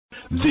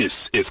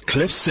This is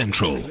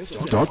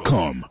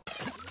CliffCentral.com.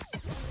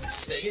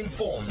 Stay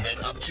informed and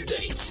up to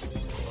date.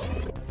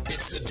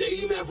 It's the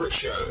Daily Maverick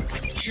Show,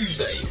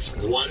 Tuesdays,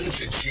 1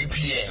 to 2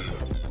 p.m.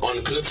 on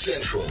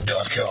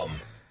CliffCentral.com.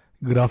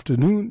 Good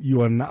afternoon.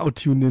 You are now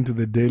tuned into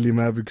the Daily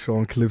Maverick Show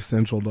on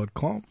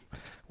CliffCentral.com.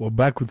 We're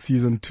back with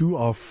Season 2,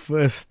 our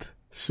first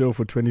show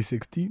for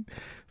 2016.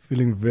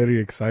 Feeling very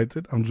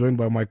excited. I'm joined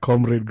by my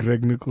comrade,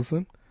 Greg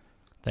Nicholson.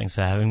 Thanks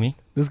for having me.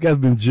 This guy's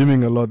been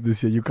gymming a lot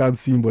this year. You can't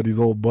see him, but he's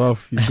all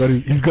buff.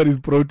 He's got his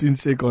protein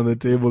shake on the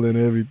table and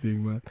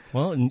everything, man.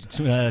 Well,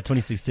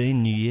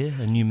 2016, new year,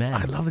 a new man.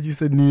 I love that you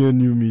said new year,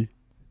 new me.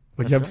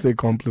 But you have to say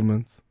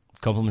compliments.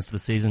 Compliments to the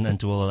season and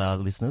to all of our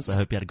listeners. I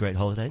hope you had a great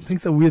holidays. I think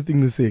it's a weird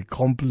thing to say,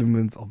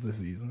 compliments of the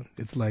season.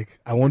 It's like,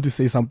 I want to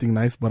say something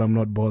nice, but I'm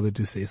not bothered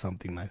to say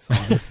something nice. So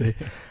I'll just say,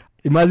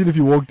 imagine if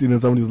you walked in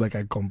and somebody was like,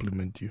 I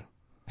compliment you.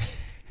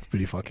 It's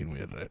pretty fucking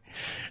weird, right?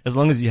 As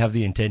long as you have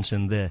the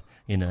intention there,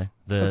 you know,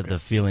 the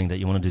feeling that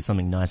you want to do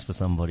something nice for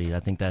somebody. I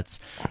think that's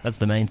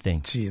the main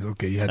thing. Jeez,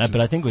 okay.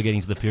 But I think we're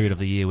getting to the period of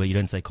the year where you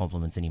don't say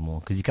compliments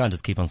anymore because you can't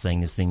just keep on saying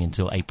this thing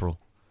until April.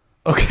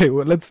 Okay,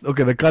 well,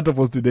 the cutoff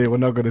was today. We're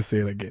not going to say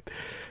it again.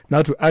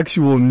 Now to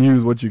actual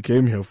news, what you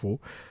came here for.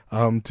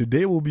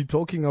 Today we'll be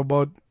talking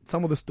about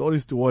some of the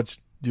stories to watch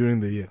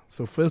during the year.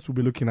 So first we'll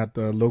be looking at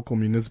the local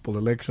municipal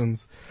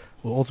elections.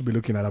 We'll also be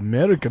looking at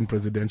American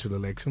presidential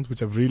elections,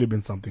 which have really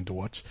been something to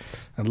watch.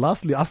 And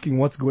lastly, asking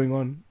what's going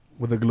on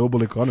with the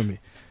global economy.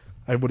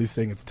 Everybody's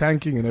saying it's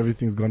tanking and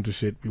everything's gone to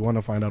shit. We want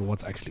to find out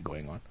what's actually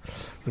going on.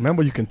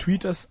 Remember, you can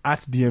tweet us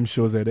at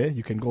DMShowZA.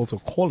 You can also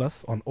call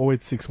us on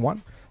 0861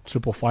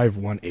 555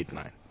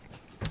 189.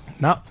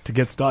 Now, to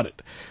get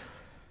started,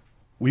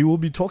 we will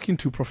be talking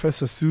to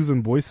Professor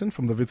Susan Boyson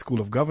from the Wits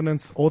School of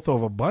Governance, author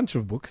of a bunch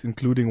of books,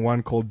 including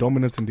one called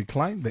Dominance and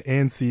Decline, the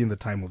ANC in the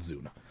Time of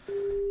Zuna.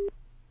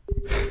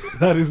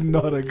 That is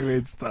not a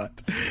great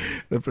start.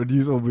 The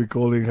producer will be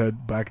calling her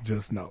back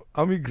just now.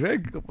 I mean,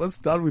 Greg, let's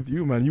start with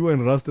you, man. You were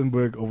in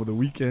Rustenburg over the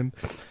weekend,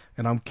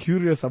 and I'm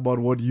curious about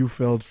what you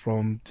felt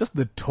from just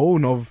the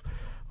tone of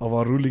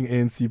our ruling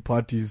ANC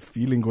party's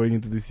feeling going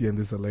into this year and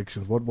these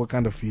elections. What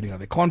kind of feeling? Are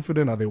they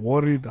confident? Are they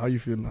worried? How you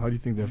feel? How do you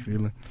think they're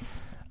feeling?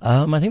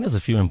 I think there's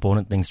a few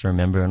important things to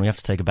remember, and we have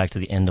to take it back to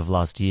the end of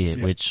last year,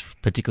 which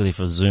particularly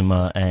for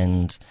Zuma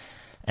and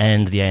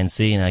the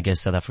ANC, and I guess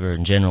South Africa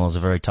in general, is a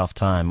very tough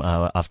time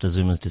after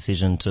Zuma's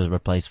decision to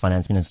replace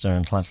Finance Minister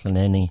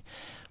Nhlanhla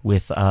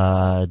with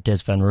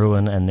Des Van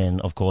Rooyen, and then,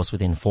 of course,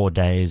 within 4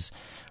 days,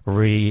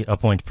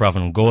 reappoint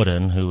Pravin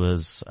Gordhan, who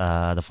was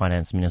the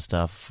Finance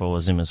Minister for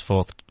Zuma's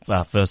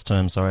first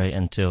term,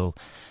 until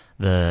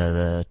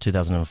the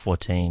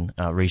 2014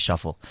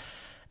 reshuffle.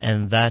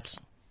 And that...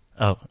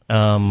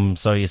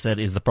 so you said,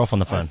 is the prof on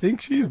the phone? I think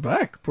she's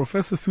back.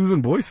 Professor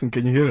Susan Boyson,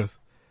 can you hear us?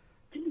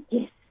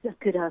 Yes,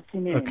 good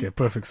afternoon. Okay,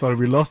 perfect. Sorry,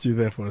 we lost you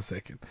there for a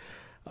second.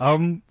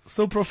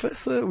 So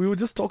Professor, we were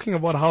just talking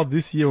about how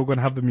this year we're going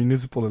to have the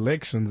municipal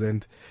elections,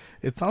 and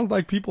it sounds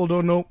like people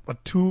don't know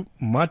too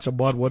much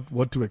about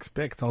what to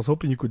expect. So I was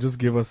hoping you could just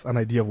give us an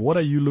idea of what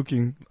are you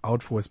looking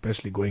out for,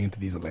 especially going into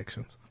these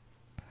elections.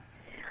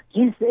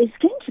 Yes, it's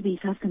going to be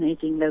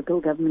fascinating local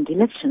government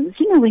elections.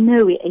 You know, we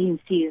know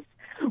ANC is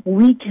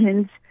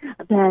weakened,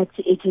 but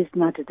it is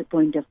not at the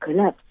point of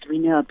collapse. We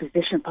know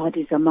opposition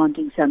parties are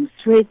mounting some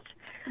threats,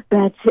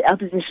 but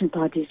opposition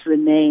parties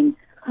remain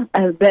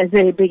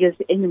their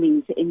biggest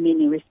enemies in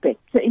many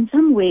respects. So in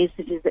some ways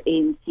it is the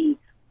ANC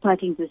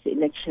fighting this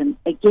election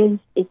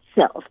against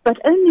itself, but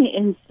only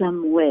in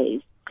some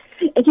ways.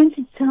 Against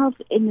itself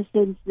in the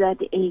sense that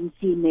the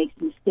ANC makes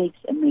mistakes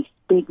and makes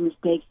big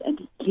mistakes, and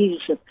its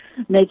leadership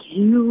make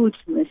huge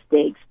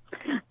mistakes.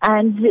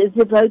 And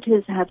the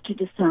voters have to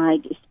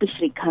decide,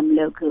 especially come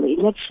local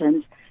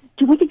elections,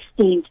 to what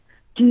extent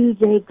do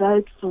they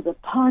vote for the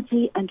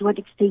party and to what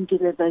extent do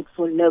they vote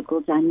for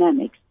local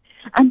dynamics.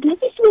 And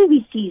that is where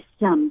we see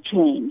some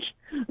change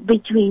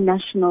between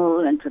national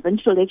and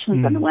provincial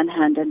elections on the one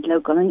hand and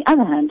local on the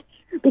other hand.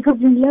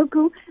 Because in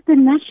local, the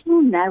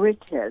national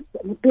narratives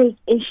and the big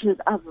issues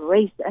of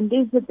race and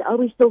are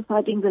we still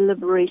fighting the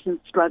liberation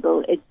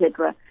struggle,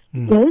 etc.,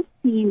 those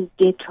themes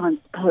get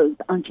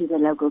transposed onto the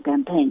local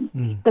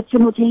campaign. But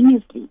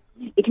simultaneously,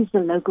 it is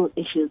the local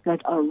issues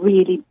that are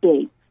really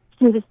big.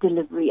 Service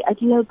delivery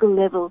at local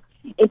level,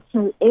 it's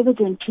so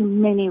evident to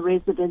many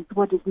residents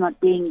what is not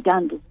being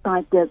done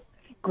despite this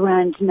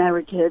grand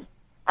narrative,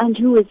 and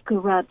who is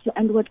corrupt,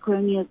 and what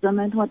cronyism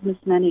and what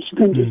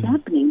mismanagement is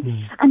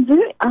happening. And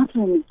very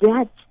often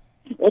that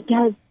it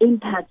has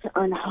impact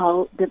on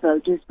how the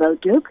voters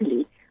vote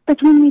locally.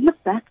 But when we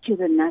look back to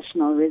the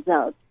national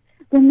results,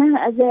 the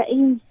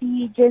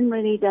ANC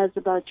generally does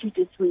about 2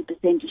 to 3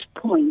 percentage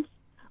points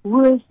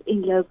worse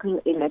in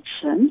local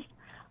elections,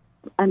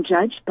 and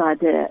judged by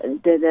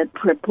the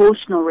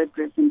proportional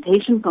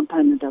representation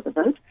component of the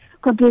vote,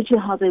 compared to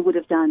how they would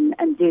have done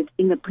and did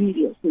in the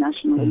previous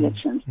national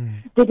elections.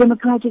 The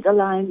Democratic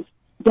Alliance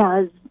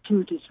does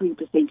 2 to 3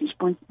 percentage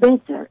points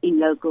better in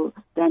local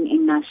than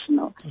in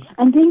national.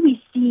 And then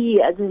we see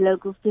the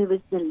local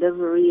service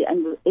delivery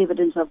and the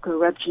evidence of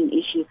corruption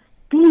issue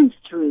playing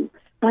through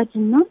but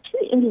not to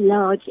a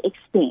large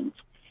extent.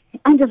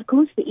 And of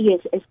course, the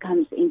EFF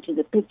comes into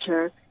the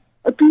picture.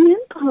 Opinion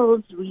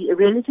polls,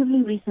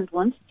 relatively recent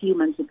ones, a few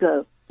months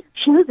ago,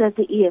 show that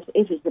the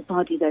EFF is the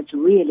party that's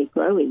really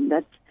growing.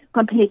 That's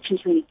compared to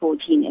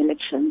 2014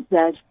 elections.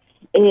 That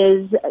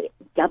is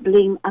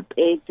doubling up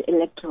its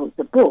electoral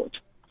support.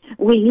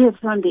 We hear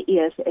from the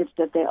EFF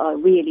that they are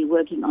really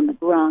working on the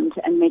ground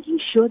and making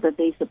sure that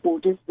their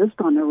supporters this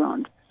time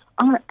around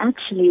are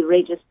actually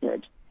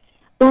registered.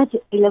 But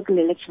local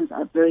elections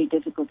are very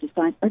difficult to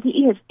find. But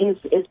the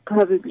EFF is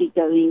probably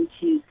going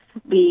to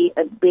be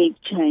a big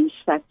change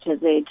factor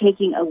there,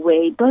 taking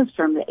away both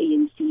from the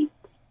ANC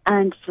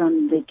and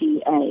from the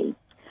DA.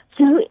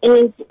 So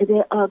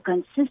there are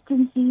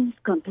consistencies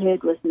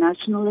compared with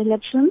national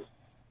elections,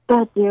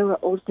 but there are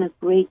also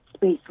great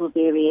space for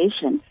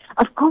variation.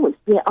 Of course,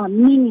 there are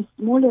many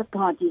smaller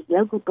parties,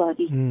 local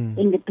parties,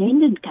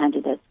 independent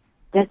candidates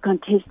that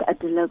contest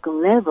at the local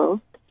level,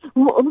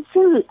 who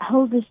also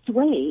hold the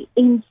sway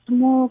in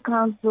small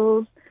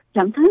councils,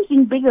 sometimes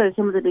in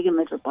some of the bigger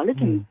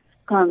metropolitan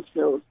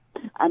councils.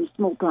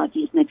 Small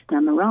parties next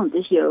time around,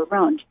 this year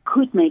around,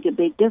 could make a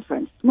big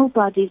difference. Small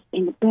parties,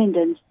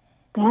 independents,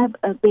 have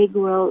a big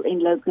role in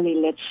local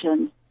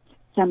elections,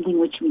 something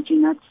which we do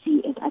not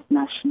see at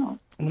national.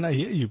 When I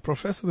hear you,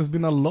 Professor, there's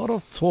been a lot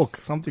of talk.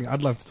 Something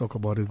I'd like to talk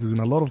about is there's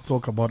been a lot of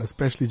talk about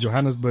especially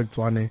Johannesburg,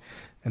 Tshwane,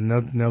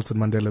 and Nelson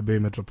Mandela Bay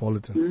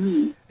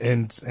Metropolitan.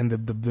 And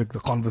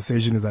the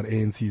conversation is that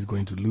ANC is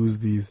going to lose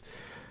these.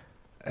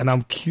 And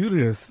I'm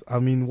curious, I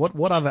mean,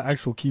 what are the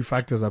actual key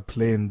factors at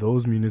play in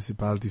those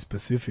municipalities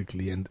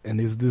specifically? And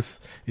is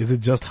it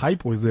just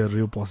hype, or is there a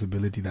real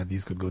possibility that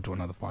these could go to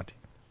another party?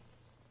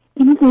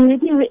 There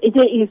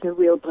is a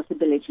real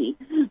possibility.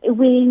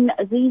 When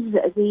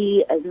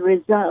the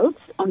results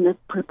on the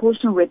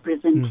proportional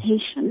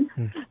representation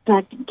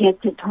that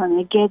get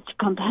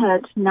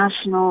compared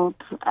national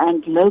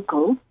and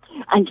local,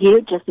 and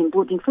here just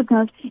important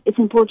footnote, it's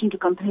important to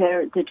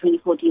compare the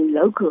 2014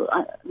 local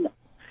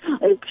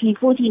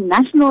 2014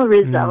 national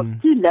results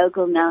to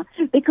local now,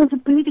 because the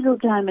political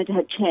climate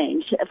had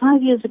changed.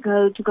 5 years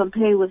ago, to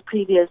compare with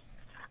previous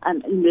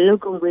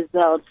local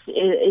results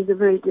is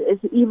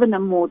even a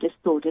more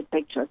distorted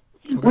picture.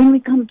 Okay.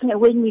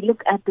 When we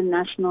look at the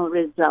national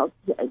results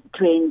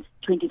trends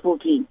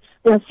 2014,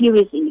 there are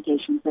serious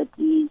indications that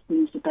these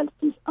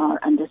municipalities are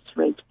under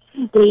threat.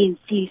 The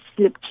ANC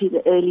slipped to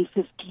the early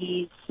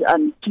 50s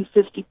to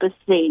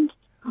 50%.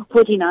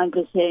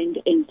 49%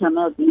 in some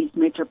of these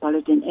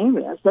metropolitan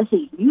areas. That's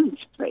a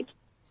huge threat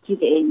to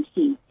the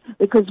ANC,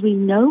 because we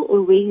know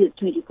already the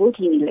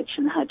 2014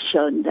 election had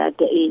shown that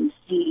the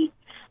ANC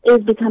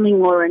is becoming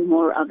more and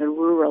more of a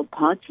rural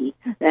party,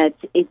 that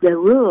if the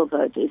rural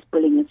vote is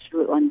pulling it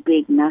through on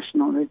big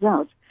national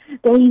results.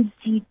 The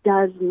ANC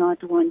does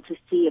not want to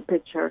see a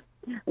picture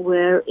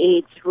where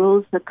it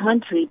rules the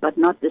country but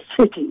not the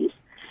cities.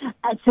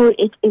 And so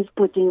it is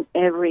putting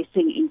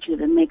everything into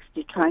the mix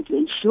to try to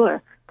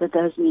ensure that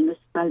those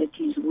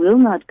municipalities will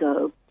not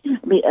be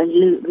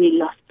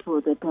lost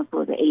for the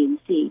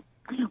ANC.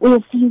 We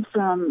have seen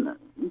from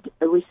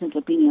recent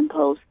opinion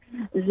polls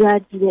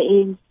that the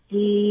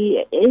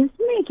ANC is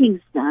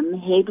making some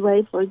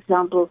headway. For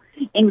example,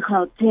 in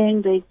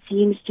Gauteng, there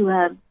seems to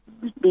have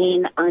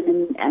been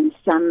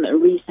some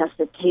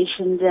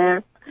resuscitation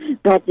there.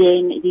 But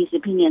then these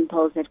opinion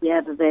polls that we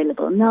have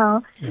available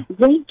now,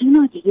 they do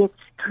not yet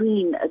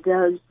screen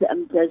those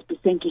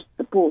percentage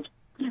support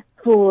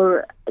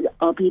for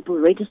are people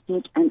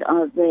registered and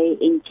are they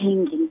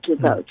intending to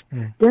vote.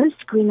 Those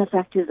screener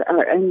factors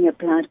are only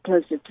applied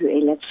closer to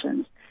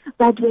elections.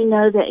 But we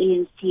know the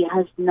ANC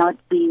has not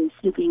been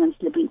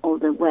slipping all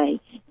the way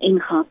in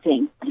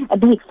Gauteng. A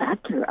big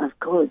factor, of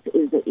course,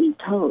 is the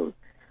e-toll.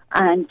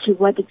 And to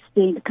what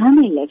extent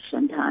come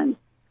election time,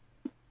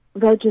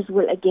 voters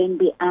will again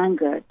be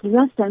angered. The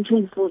last time,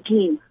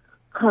 2014,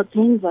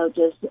 Gauteng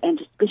voters, and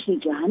especially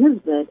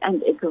Johannesburg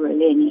and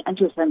Ekurhuleni and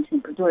to some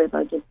extent Pretoria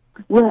voters,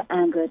 were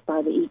angered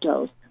by the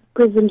e-tolls.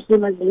 President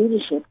Zuma's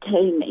leadership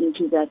came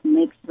into that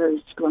mix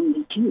very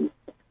strongly too.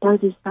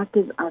 Both these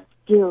factors are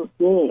still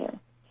there.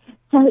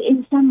 So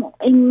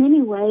in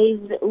many ways,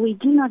 we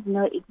do not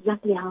know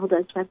exactly how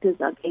those factors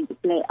are going to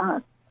play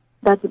out,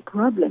 but the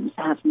problems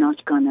have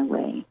not gone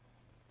away.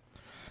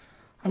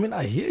 I mean,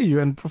 I hear you.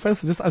 And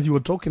Professor, just as you were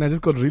talking, I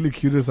just got really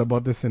curious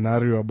about the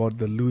scenario about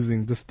the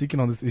losing, just sticking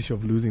on this issue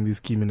of losing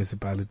these key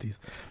municipalities.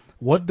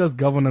 What does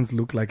governance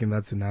look like in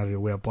that scenario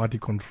where a party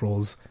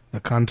controls the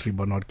country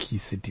but not key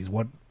cities?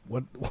 What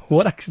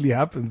actually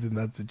happens in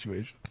that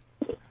situation?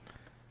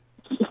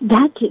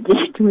 That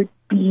would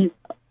be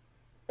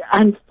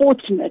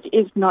unfortunate,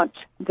 if not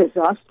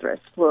disastrous,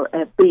 for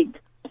a big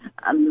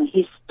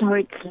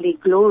historically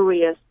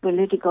glorious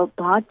political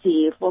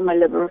party, former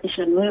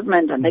liberation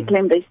movement, and they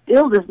claim they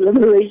still this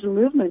liberation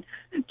movement,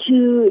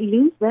 to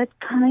lose that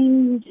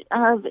kind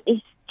of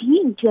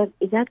esteem, to have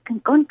that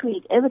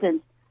concrete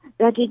evidence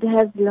that it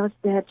has lost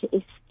that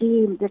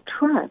esteem, the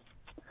trust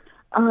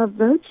of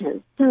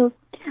voters. So,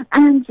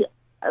 and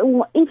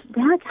if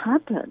that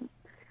happens,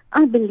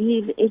 I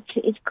believe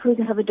it could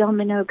have a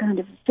domino kind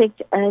of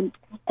effect and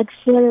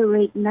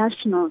accelerate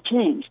national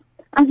change.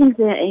 I think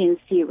the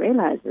ANC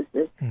realizes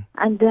this,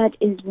 and that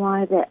is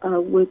why they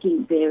are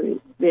working very,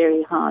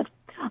 very hard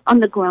on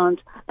the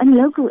ground and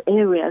local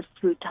areas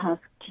through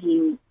task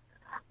teams,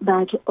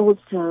 but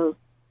also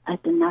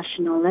at the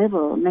national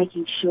level,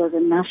 making sure the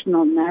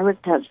national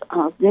narratives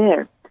are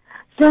there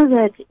so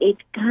that it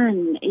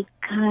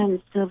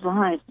can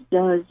survive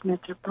those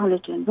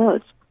metropolitan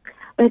votes.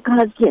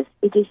 Because, yes,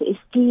 it is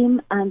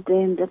esteem and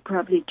then the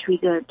probably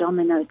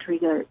domino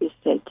trigger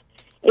effect.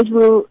 It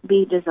will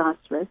be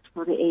disastrous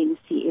for the ANC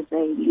if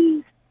they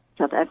lose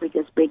South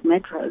Africa's big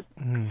metros.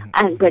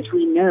 But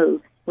we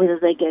know whether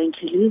they're going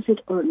to lose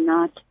it or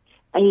not.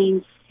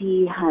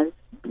 ANC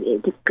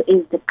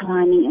is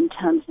declining in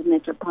terms of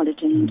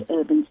metropolitan and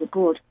urban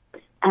support.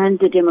 And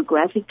the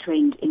demographic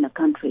trend in the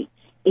country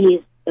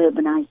is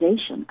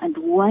urbanization. And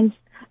once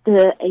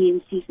the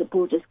ANC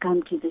supporters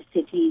come to the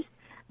cities,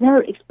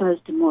 they're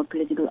exposed to more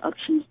political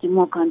options, to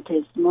more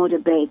contests, more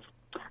debates.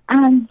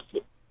 And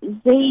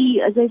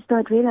they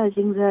start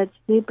realizing that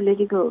their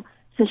political,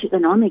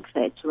 socioeconomic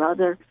fates,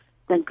 rather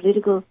than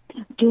political,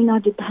 do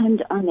not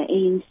depend on the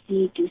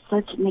ANC to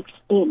such an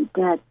extent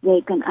that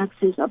they can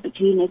access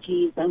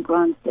opportunities and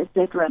grants,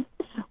 etc.,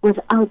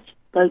 without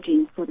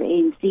voting for the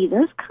ANC.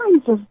 Those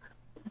kinds of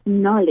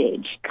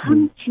knowledge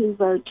come to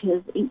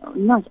voters,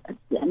 not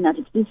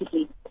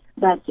explicitly,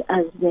 but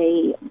as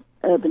they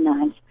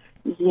urbanize,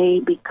 they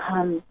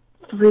become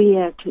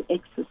freer to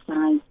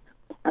exercise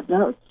a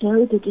vote.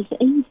 So that is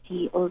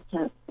ANC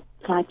also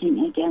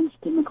fighting against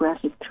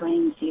demographic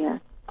trends here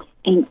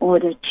in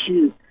order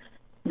to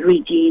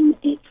redeem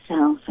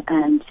itself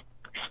and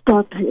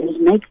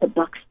make the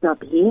buck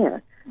stop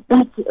here.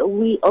 But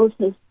we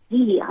also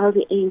see how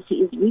the ANC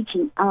is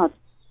reaching out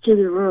to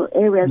the rural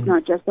areas,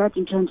 not just that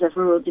in terms of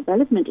rural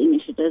development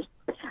initiatives,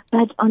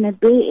 but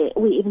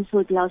we even saw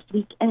it last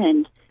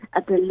weekend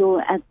at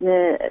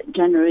the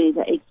January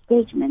the 8th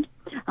statement,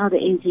 how the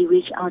ANC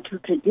reached out to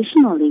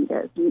traditional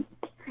leaders.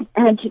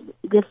 And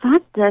the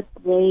fact that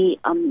they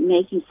are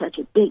making such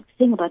a big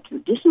thing about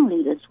traditional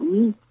leaders, for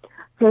me,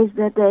 says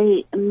that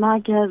they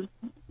might have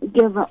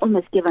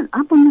almost given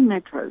up on the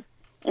metros,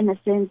 in the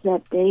sense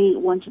that they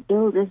want to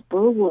build this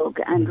bulwark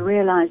and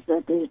realize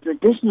that the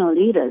traditional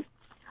leaders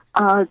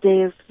are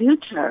their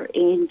future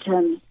in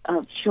terms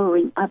of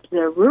shoring up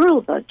their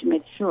rural vote to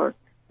make sure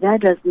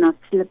that does not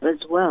slip as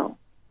well.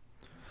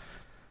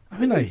 I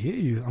mean, I hear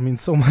you. I mean,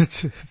 so much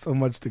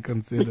to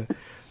consider.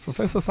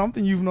 Professor,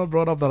 something you've not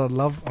brought up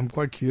that I'm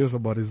quite curious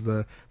about is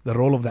the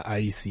role of the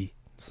IEC.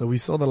 So we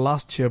saw the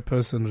last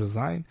chairperson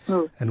resign,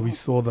 and we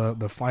saw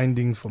the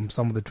findings from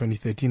some of the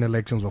 2013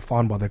 elections were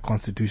found by the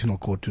Constitutional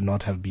Court to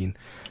not have been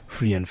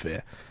free and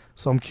fair.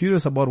 So I'm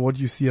curious about what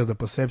you see as the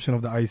perception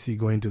of the IEC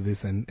going to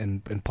this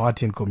and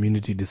party and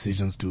community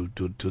decisions to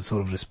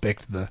sort of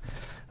respect the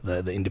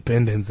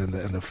independence and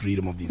the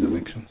freedom of these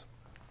elections.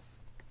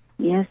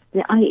 Yes, the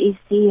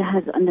IEC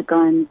has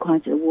undergone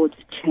quite a water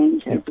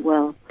change as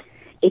well.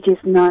 It is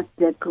not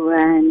the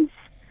grand,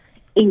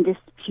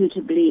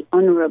 indisputably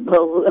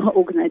honorable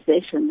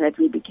organization that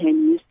we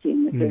became used to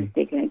in the first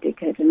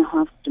decade and a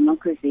half of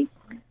democracy.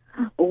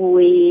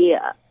 We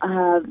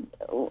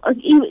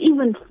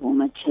even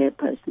former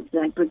chairpersons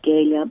like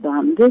Brigalia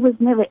Bam, there was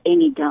never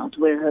any doubt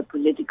where her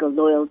political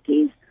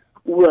loyalties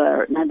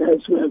were. Now,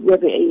 those were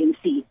the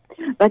ANC.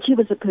 But she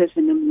was a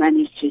person who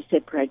managed to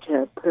separate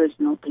her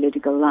personal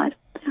political life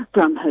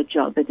from her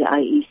job at the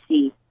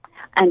IEC.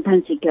 And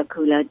Pansy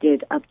Kakula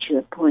did up to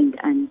a point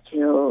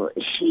until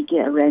she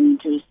ran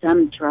into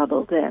some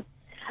trouble there.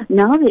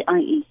 Now the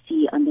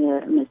IEC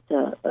under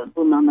Mr.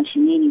 Buma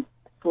Mashinini,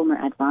 former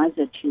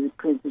advisor to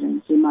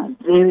President Zuma,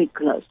 very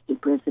close to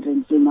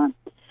President Zuma,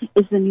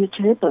 is the new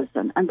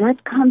chairperson. And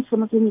that comes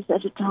from things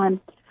at a time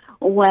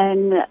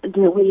when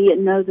we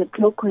know the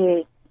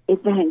Tlokwe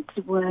event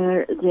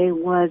where there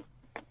was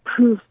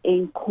proof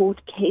in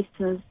court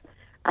cases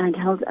and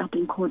held up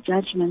in court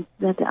judgments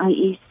that the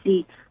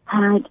IEC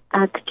had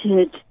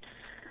acted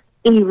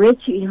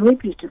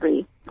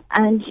irreputably.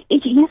 And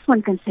yes,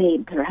 one can say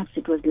perhaps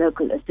it was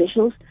local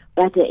officials,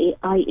 but the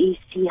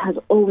IEC has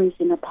always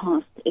in the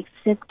past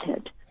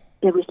accepted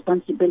the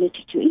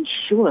responsibility to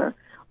ensure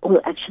all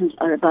actions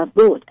are above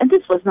board. And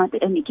this was not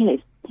the only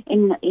case.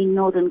 In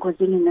northern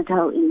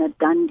KwaZulu-Natal, in the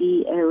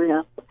Dundee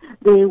area,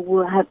 there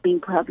have been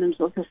problems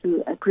also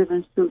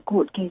driven through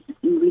court cases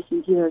in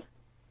recent years.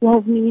 There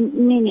have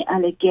been many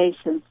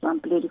allegations from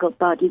political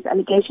parties,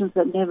 allegations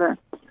that never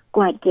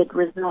quite get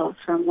resolved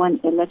from one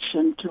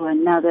election to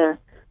another,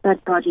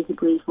 but parties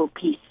agree for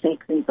peace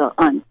sake they go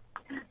on.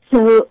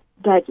 So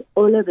that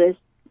all of us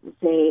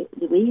say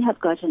we have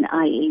got an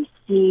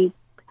IEC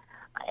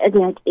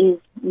that is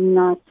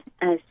not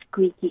as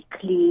squeaky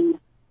clean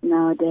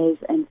nowadays,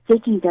 and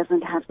certainly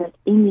doesn't have that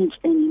image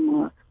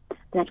anymore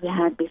that it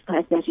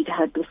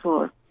had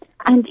before.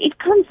 And it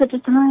comes at a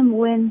time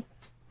when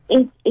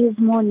it is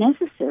more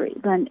necessary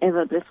than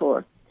ever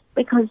before,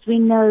 because we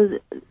know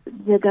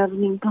the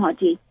governing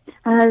party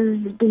has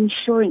been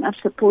shoring up,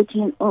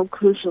 supporting all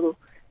crucial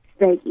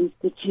state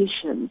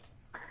institutions.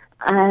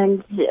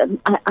 And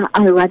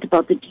I write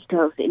about the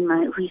details in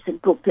my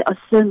recent book. There are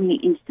so many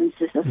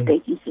instances of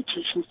state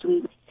institutions where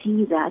we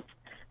see that.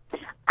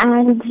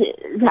 And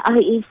the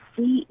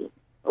IEC,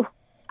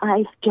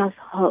 I just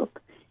hope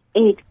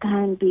it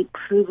can be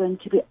proven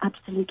to be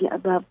absolutely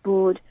above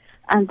board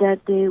and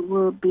that there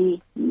will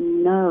be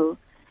no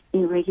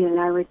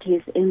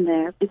irregularities in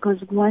there.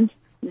 Because once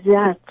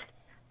that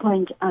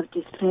point of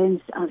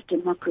defense of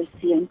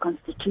democracy and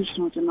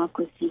constitutional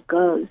democracy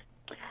goes,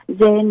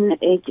 then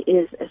it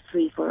is a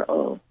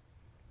free-for-all.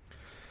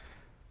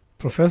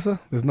 Professor,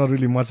 there's not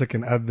really much I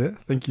can add there.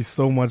 Thank you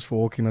so much for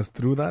walking us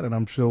through that, and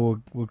I'm sure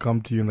we'll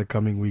come to you in the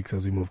coming weeks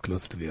as we move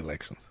closer to the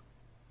elections.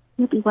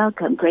 You'll be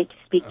welcome. Great to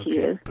speak to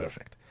you.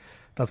 Perfect.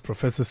 That's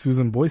Professor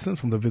Susan Boyson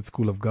from the Wits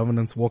School of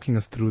Governance walking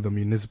us through the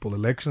municipal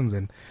elections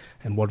and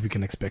what we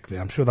can expect there.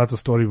 I'm sure that's a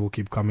story we'll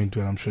keep coming to,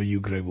 and I'm sure you,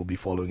 Greg, will be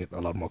following it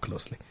a lot more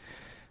closely.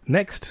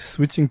 Next,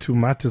 switching to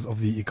matters of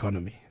the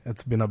economy.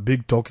 It's been a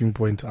big talking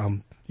point,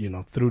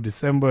 through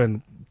December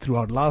and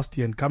throughout last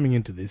year and coming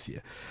into this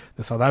year.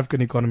 The South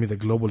African economy, the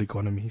global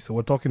economy. So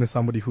we're talking to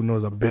somebody who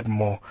knows a bit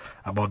more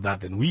about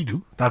that than we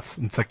do. That's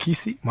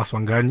Ntsakisi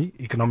Maswanganyi,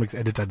 economics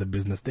editor at the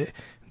Business Day.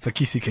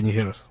 Ntsakisi, can you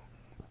hear us?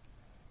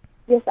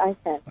 Yes, I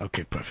can.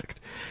 Okay, perfect.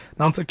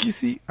 Now,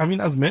 Ntsakisi,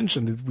 as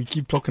mentioned, we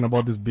keep talking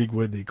about this big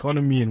word, the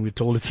economy, and we're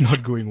told it's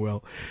not going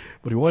well.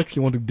 But we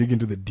actually want to dig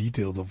into the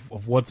details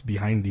of what's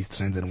behind these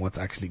trends and what's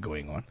actually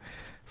going on.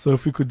 So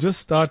if we could just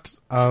start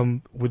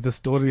with the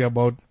story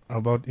about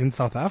in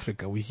South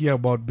Africa. We hear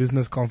about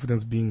business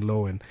confidence being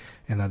low and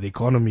that the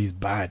economy is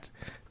bad.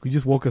 Could you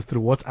just walk us through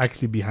what's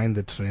actually behind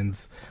the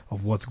trends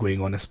of what's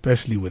going on,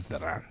 especially with the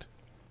rand?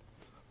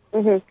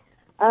 Mm-hmm.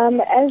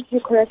 As you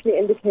correctly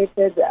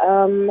indicated,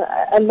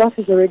 a lot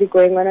is already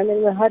going on.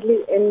 We're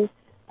hardly in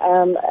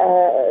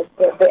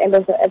at the end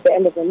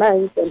of the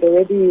month, and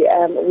already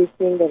we're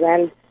seeing the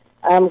rand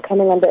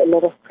coming under a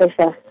lot of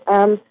pressure.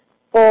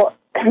 For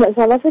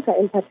South Africa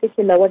in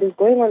particular, what is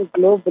going on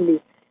globally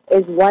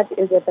is what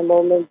is at the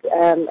moment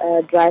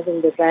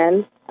driving the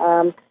rand.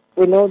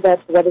 We know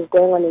that what is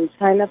going on in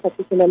China,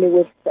 particularly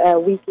with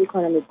weak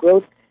economic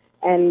growth,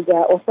 and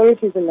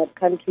authorities in that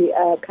country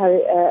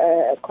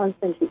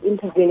constantly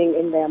intervening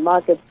in their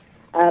markets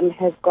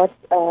has got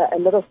a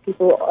lot of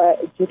people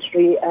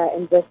jittery,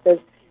 investors,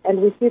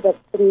 and we see that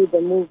through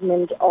the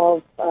movement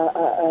of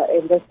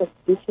investors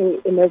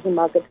ditching emerging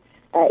market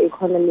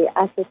economy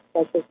assets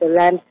such as the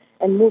rand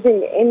and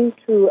moving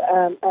into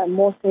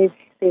more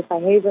safer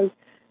havens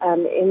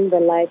in the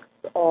likes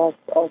of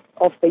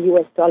the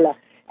U.S. dollar.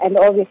 And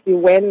obviously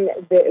when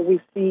we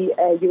see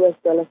U.S.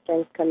 dollar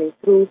strength coming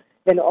through,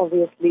 then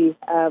obviously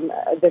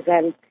the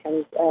rand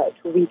tends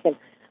to weaken.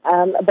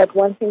 But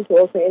one thing to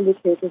also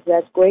indicate is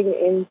that going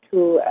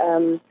into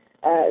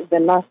the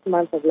last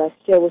month of last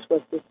year, which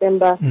was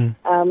December,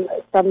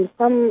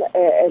 some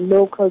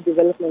local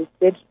developments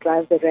did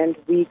drive the rand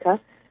weaker.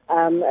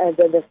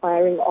 The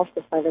firing of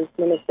the finance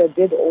minister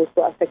did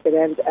also affect the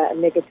rand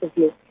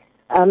negatively.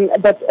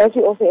 But as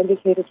you also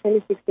indicated,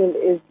 2016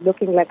 is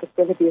looking like it's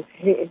going to be a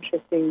very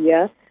interesting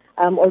year.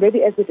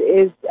 Already as it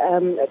is,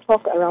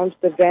 talk around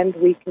the rand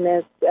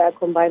weakness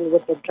combined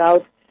with the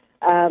drought,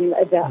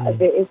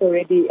 there is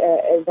already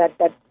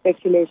that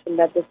speculation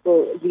that this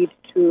will lead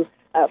to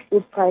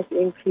food price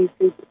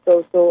increases.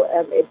 So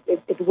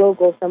it will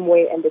go some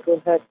way and it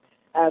will hurt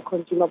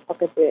consumer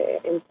pockets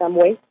in some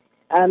way.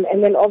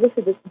 And then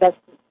obviously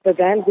the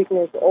rand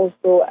weakness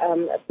also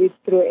feeds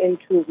through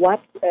into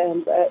what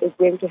is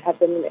going to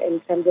happen in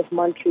terms of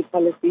monetary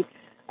policy.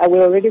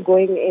 We're already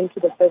going into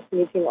the first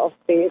meeting of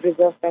the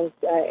Reserve Bank's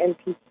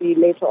NPC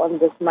later on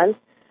this month.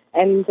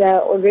 And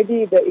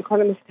already the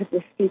economists that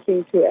we're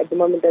speaking to at the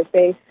moment are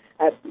saying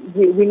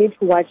we need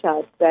to watch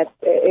out, that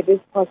it is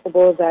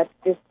possible that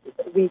this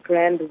weak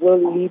rand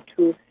will lead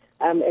to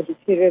a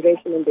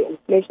deterioration in the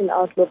inflation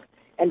outlook.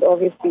 And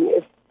obviously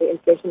if the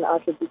inflation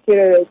outlook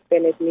deteriorates,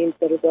 then it means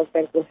the Reserve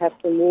Bank will have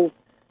to move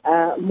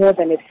more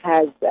than it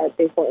has,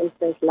 say for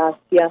instance last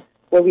year,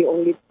 where we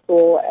only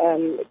saw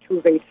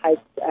 2 rate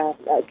hikes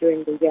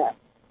during the year.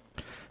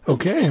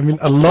 Okay,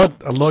 a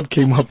lot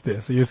came up there.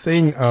 So you're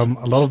saying a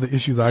lot of the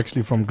issues are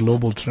actually from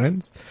global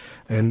trends,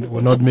 and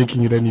we're not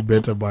making it any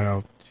better by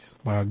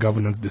our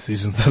governance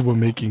decisions that we're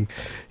making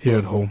here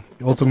at home.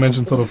 You also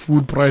mentioned sort of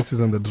food prices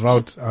and the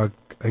drought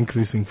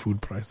increasing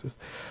food prices.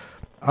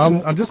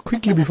 And just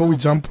quickly before we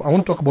jump, I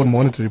want to talk about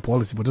monetary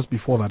policy, but just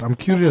before that, I'm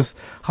curious,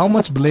 how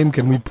much blame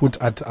can we put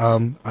at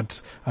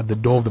the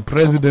door of the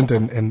president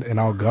and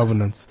our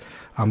governance?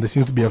 There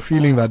seems to be a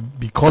feeling that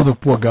because of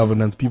poor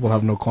governance, people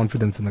have no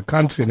confidence in the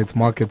country and its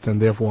markets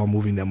and therefore are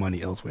moving their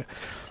money elsewhere.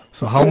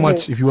 So how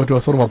much, if you were to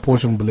sort of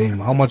apportion blame,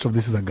 how much of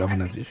this is a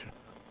governance issue?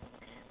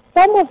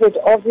 Some of it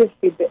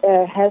obviously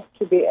has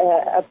to be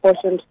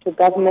apportioned to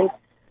government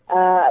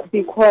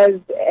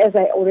because, as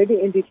I already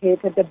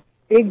indicated, the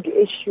big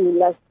issue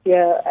last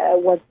year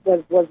was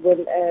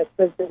when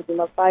President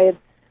Zuma fired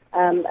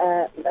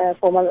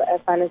former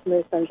Finance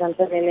Minister John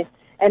Tsanene.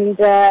 And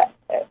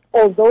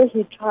although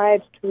he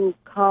tried to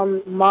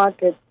calm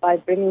markets by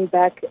bringing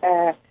back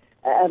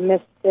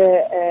Mr.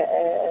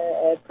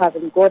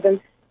 Pravin Gordon,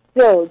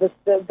 still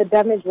the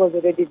damage was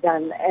already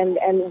done. And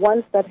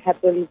once that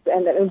happens,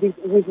 and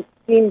we've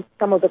seen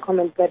some of the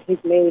comments that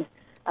he's made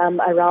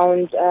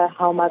around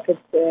how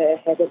markets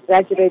had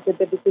exaggerated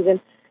the decision,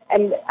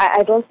 and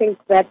I don't think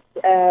that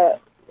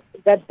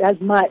that does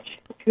much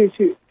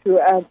to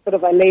sort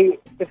of allay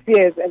the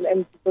fears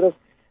and sort of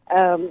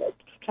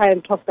try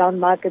and talk down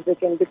markets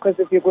again. Because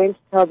if you're going to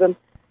tell them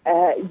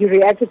you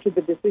reacted to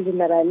the decision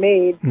that I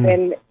made,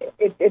 then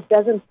it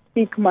doesn't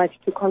speak much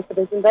to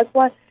confidence, and that's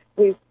why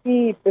we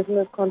see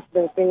business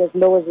confidence being as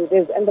low as it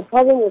is. And the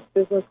problem with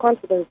business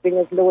confidence being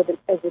as low as it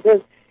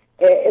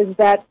is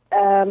that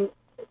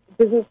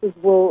businesses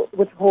will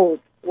withhold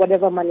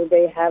whatever money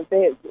they have.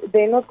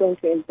 They're not going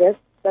to invest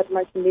that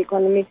much in the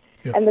economy,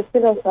 and the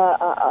signals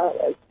are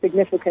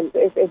significant.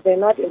 If they're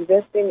not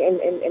investing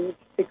in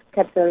fixed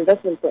capital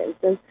investment, for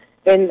instance,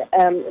 then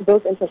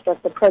those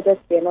infrastructure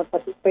projects, they're not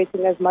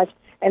participating as much,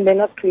 and they're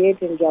not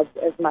creating jobs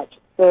as much.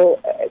 So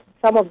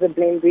some of the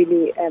blame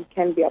really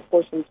can be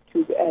apportioned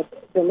to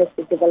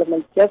domestic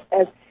development, just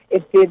as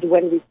it did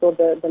when we saw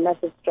the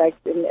massive strikes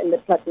in the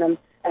platinum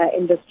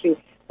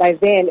industry by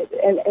then.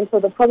 And so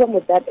the problem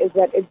with that is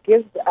that it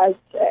gives us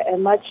a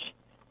much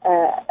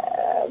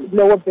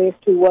lower base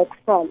to work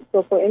from.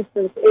 So, for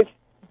instance, if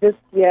this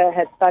year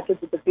had started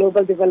with the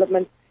global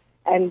development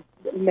and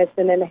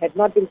Mesinen had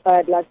not been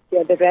fired last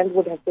year, the rand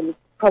would have been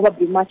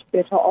probably much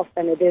better off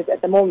than it is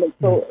at the moment.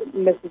 So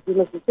Mr.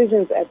 Zuma's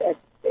decisions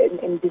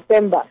in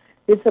December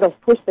did sort of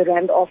push the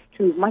rand off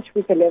to much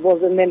weaker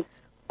levels, and then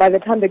by the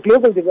time the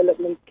global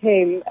development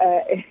came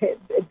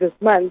this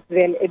month,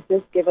 then it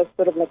just gave us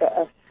sort of like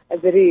a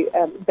very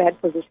bad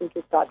position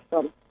to start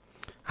from.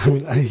 I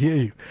mean, I hear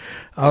you.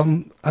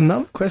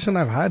 Another question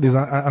I've had is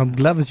I'm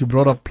glad that you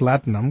brought up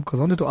platinum, because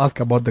I wanted to ask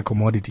about the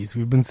commodities.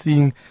 We've been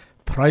seeing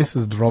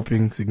prices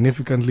dropping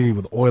significantly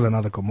with oil and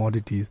other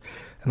commodities,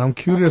 and I'm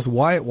curious,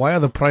 why are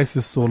the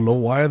prices so low?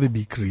 Why are they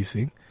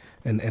decreasing,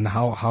 and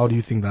how do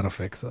you think that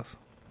affects us?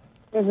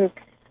 Mm-hmm.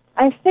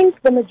 I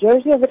think the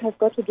majority of it has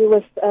got to do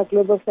with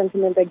global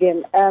sentiment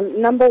again.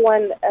 Number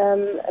one,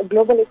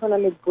 global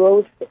economic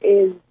growth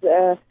is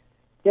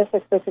just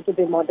expected to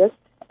be modest,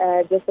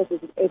 just as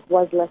it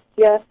was last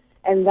year,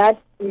 and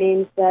that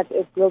means that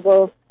if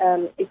global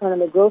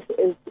economic growth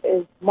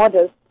is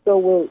modest, so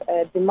will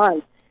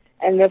demand.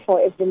 And therefore,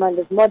 if demand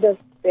is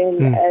modest, then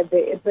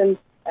there isn't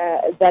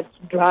that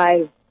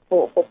drive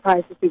for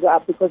prices to go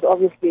up, because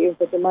obviously if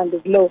the demand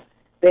is low,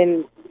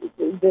 then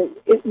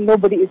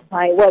nobody is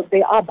buying. Well,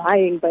 they are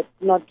buying, but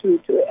not to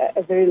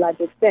a very large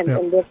extent,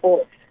 and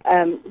therefore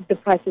the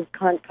prices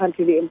can't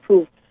really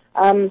improve.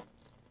 Some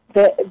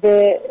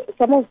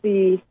of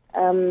the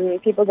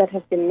people that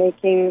have been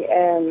making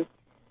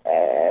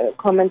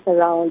comments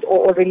around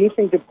or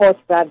releasing reports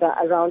rather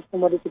around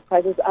commodity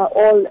prices are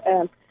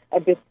all a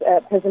bit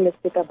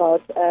pessimistic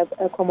about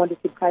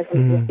commodity prices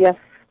this year.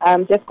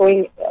 Just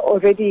going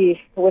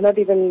already, we're not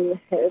even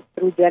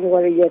through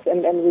January yet,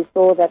 and we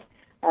saw that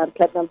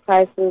platinum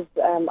prices,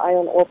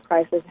 iron ore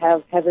prices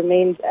have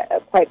remained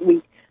quite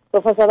weak. So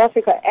for South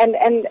Africa, and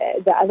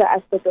the other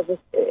aspect of this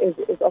is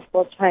of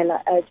course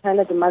China.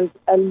 China demands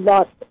a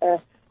lot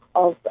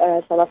of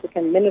South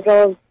African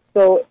minerals.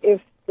 So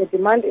if the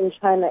demand in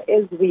China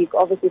is weak,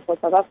 obviously for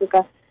South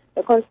Africa,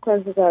 the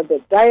consequences are a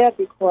bit dire,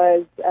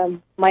 because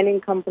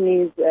mining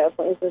companies,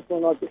 for instance,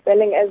 will not be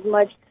selling as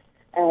much.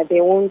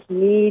 They won't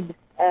need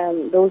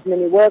those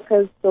many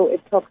workers, so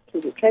it talks to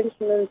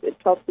retrenchments. It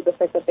talks to the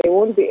fact that they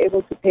won't be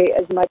able to pay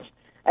as much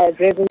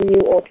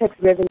revenue or tax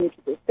revenue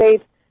to the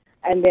state.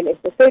 And then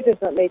if the state is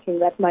not making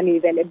that money,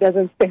 then it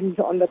doesn't spend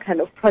on the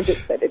kind of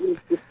projects that it needs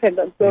to spend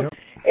on. So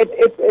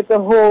it's a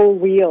whole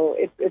wheel.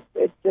 It's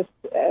just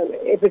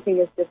everything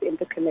is just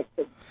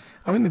interconnected.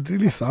 I mean, it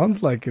really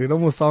sounds like it. It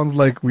almost sounds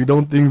like we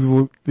don't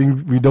think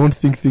things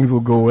will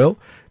go well,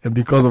 and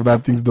because of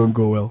that, things don't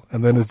go well,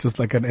 and then it's just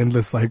like an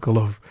endless cycle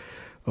of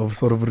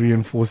sort of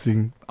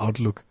reinforcing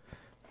outlook.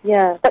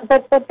 Yeah, but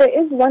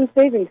there is one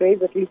saving grace,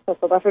 at least for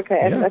South Africa,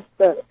 and that's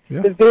the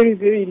very,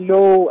 very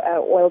low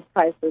oil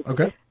prices.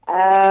 Okay.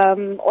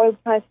 Oil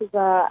prices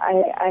are,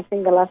 I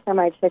think the last time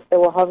I checked, they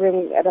were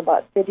hovering at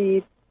about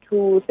 $32,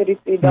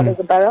 $33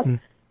 a barrel.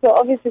 So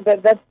obviously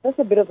that's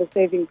a bit of a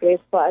saving grace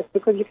for us,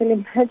 because you can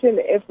imagine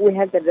if we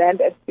had the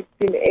rand at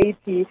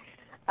 16.80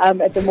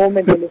 at the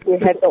moment, and if we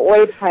had the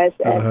oil price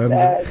at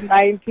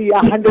 $90,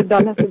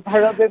 $100 a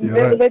barrel,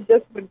 then that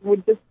just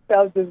would just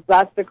spell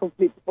disaster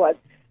completely for us.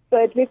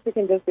 So at least we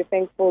can just be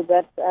thankful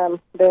that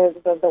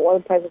the oil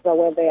prices are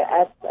where they're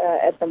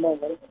at the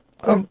moment.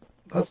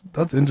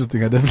 That's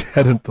interesting. I definitely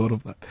hadn't thought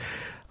of that.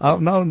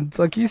 Now,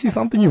 Tsakisi,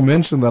 something you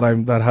mentioned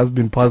that has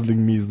been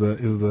puzzling me is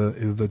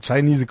the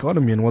Chinese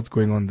economy and what's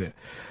going on there.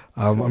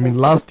 I mean,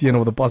 last year and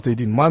over the past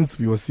 18 months,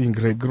 we were seeing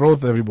great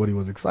growth. Everybody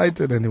was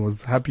excited and it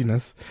was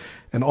happiness.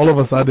 And all of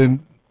a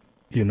sudden,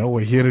 we're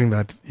hearing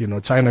that,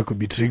 China could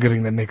be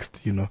triggering the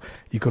next,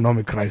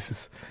 economic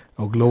crisis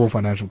or global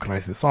financial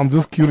crisis. So I'm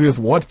just curious,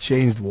 what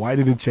changed? Why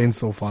did it change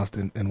so fast,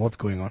 and what's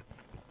going on?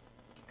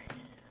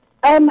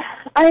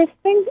 I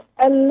think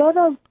a lot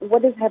of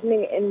what is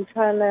happening in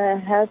China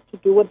has to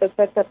do with the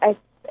fact that,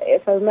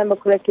 if I remember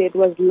correctly, it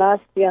was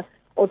last year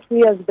or 2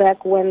 years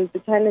back when the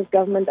Chinese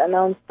government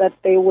announced that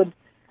they would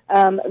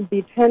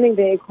be turning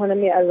their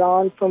economy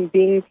around from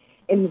being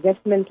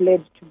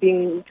investment-led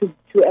to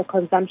a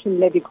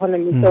consumption-led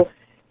economy. So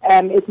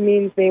it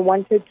means they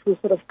wanted to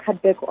sort of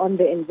cut back on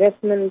the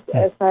investment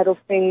side of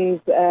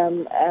things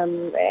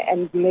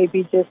and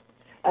maybe just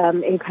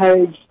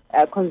encourage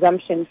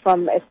consumption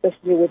from,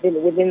 especially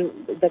within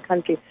the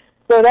country.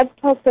 So that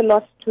talks a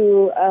lot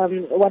to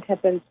what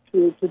happens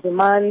to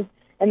demand,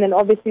 and then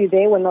obviously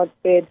they were not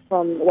spared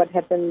from what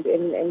happened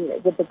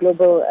with the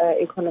global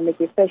economic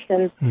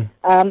recession.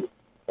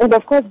 And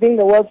of course, being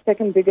the world's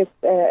second biggest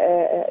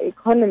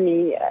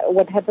economy,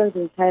 what happens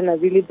in China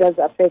really does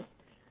affect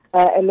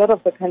a lot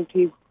of the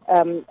countries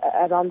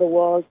around the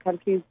world,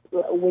 countries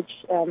which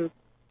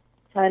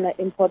China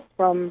imports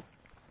from,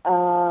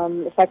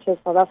 such as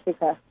South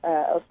Africa,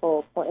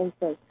 for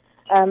instance.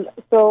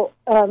 So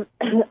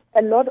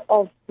a lot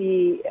of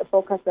the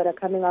forecasts that are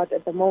coming out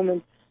at the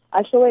moment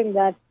are showing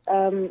that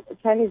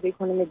Chinese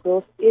economic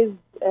growth is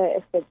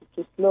expected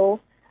to slow,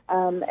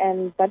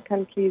 and that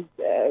country's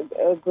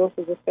growth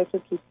is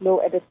expected to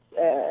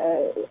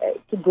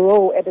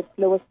grow at its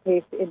slowest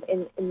pace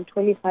in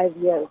 25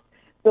 years.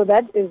 So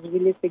that is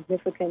really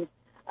significant.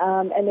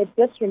 And it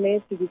just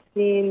remains to be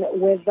seen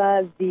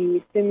whether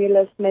the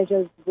stimulus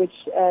measures which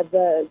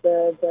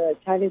the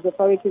Chinese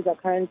authorities are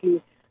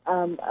currently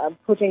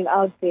putting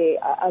out there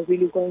are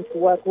really going to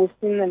work. We've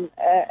seen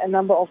a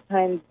number of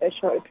times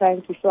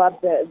trying to show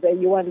up the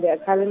yuan, their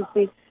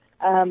currency,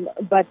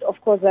 but of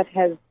course that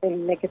has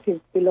been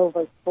negative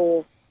spillovers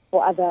for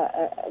other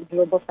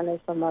global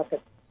financial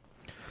markets.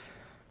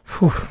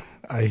 Whew,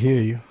 I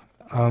hear you.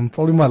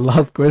 Probably my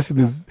last question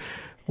is,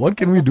 what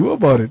can we do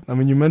about it? I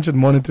mean, you mentioned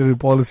monetary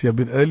policy a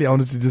bit earlier. I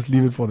wanted to just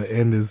leave it for the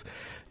end.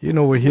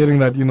 We're hearing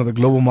that, the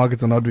global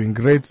markets are not doing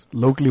great.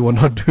 Locally, we're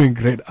not doing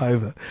great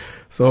either.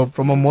 So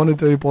from a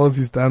monetary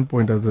policy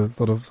standpoint, as a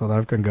sort of South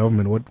African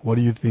government, what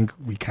do you think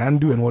we can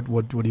do, and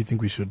what do you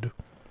think we should do?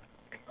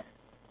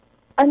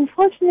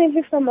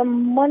 Unfortunately, from a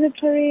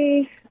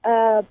monetary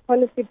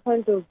policy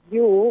point of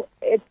view,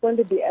 it's going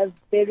to be a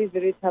very,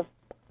 very tough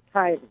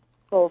time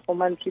for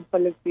monetary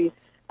policy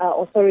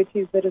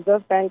authorities. The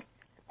Reserve Bank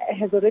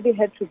has already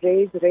had to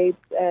raise rates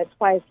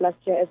twice last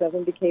year, as I've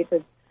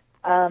indicated.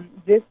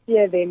 This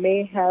year, they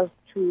may have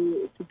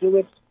to do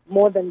it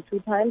more than 2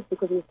 times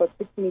because we've got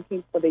 6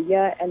 meetings for the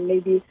year, and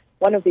maybe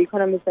one of the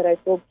economists that I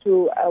spoke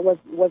to was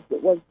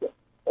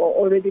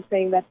already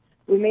saying that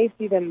we may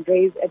see them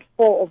raise at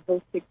 4 of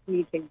those 6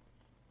 meetings.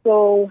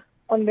 So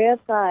on their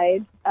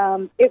side,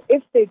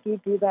 if they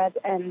do that,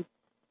 and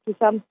to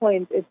some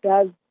point it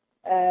does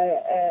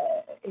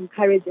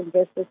encourage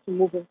investors to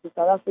move into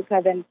South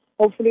Africa, then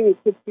hopefully we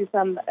could see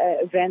some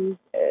rand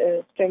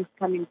strength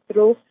coming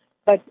through.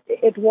 But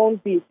it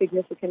won't be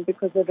significant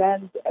because the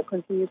rand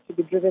continues to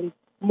be driven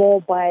more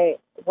by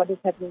what is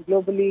happening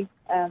globally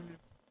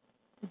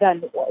than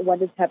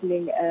what is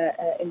happening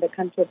in the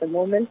country at the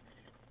moment.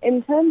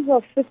 In terms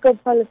of fiscal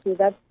policy,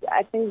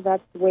 I think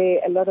that's where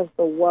a lot of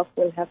the work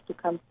will have to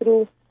come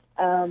through.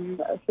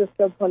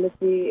 Fiscal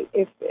policy,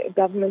 if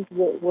government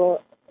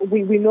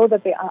we know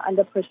that they are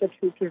under pressure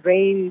to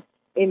rein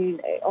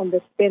in on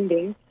the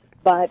spending,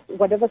 but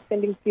whatever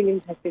spending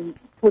ceilings have been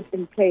put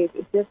in place,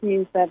 it just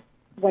means that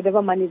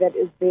whatever money that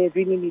is there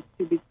really needs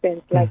to be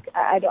spent. Like,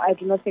 I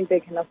do not think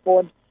they can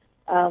afford,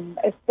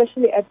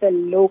 especially at the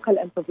local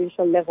and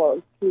provincial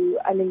level,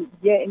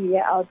 year in,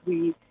 year out,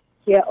 we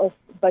hear of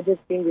budgets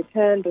being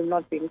returned or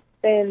not being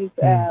spent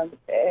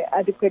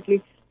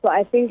adequately. So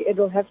I think it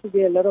will have to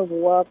be a lot of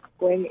work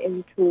going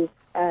into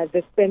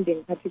the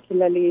spending,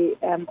 particularly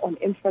on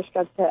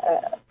infrastructure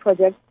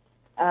projects,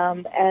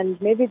 and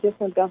maybe just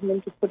want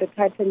government to put a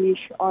tighter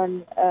leash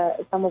on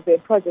some of their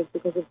projects,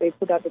 because if they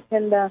put out a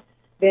tender,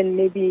 then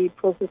maybe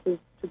processes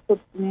to put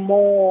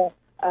more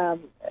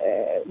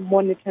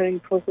monitoring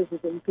processes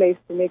in place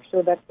to make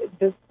sure that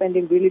this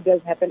spending really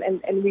does happen.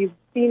 And we've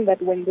seen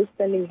that when this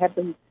spending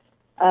happens,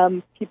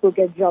 people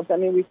get jobs. I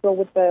mean, we saw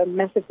with the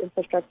massive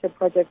infrastructure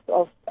projects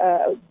of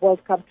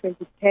World Cup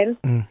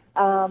 2010,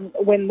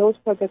 when those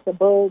projects are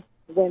built,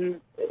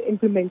 when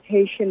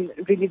implementation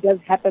really does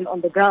happen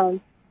on the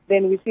ground,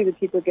 then we see the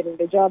people getting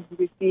their jobs.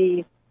 We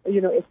see,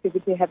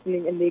 activity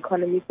happening in the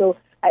economy. So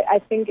I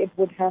think it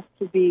would have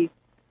to be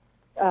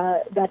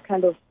that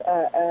kind of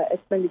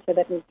expenditure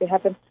that needs to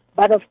happen.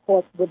 But of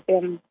course, with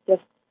them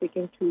just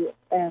sticking to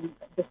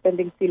the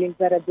spending ceilings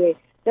that are there,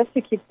 just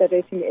to keep the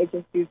rating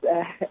agencies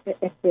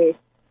at bay.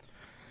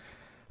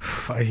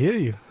 I hear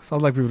you.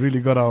 Sounds like we've really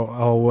got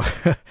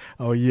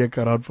our year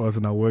cut out for us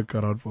and our work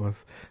cut out for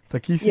us.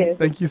 Tsakisi, yes.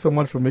 Thank you so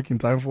much for making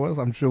time for us.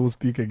 I'm sure we'll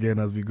speak again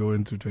as we go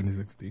into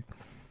 2016.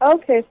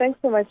 Okay, thanks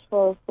so much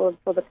for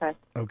the time.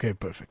 Okay,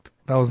 perfect.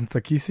 That was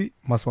Tsakisi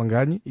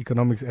Maswanganyi,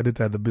 economics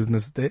editor at the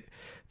Business Day,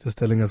 just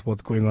telling us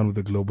what's going on with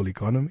the global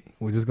economy.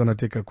 We're just going to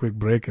take a quick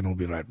break and we'll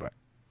be right back.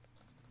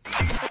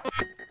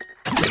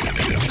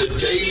 the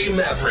Daily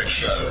Maverick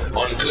Show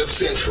on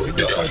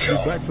CliffCentral.com.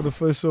 We're back for the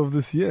first show of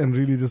this year and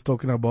really just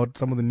talking about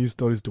some of the news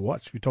stories to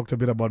watch. We talked a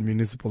bit about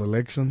municipal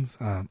elections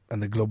and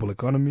the global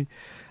economy.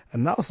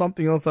 And now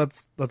something else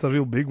that's a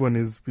real big one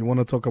is we want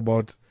to talk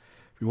about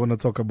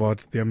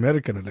the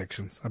American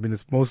elections. I mean,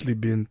 it's mostly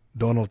been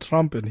Donald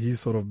Trump, and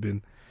he's sort of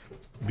been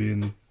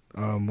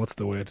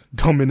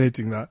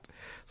dominating that.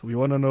 So we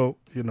want to know,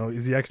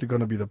 is he actually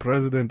going to be the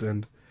president,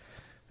 and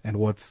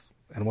what's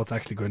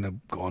actually going to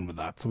go on with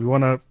that? So we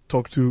want to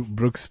talk to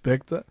Brooks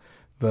Spector,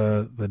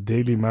 the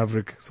Daily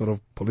Maverick sort of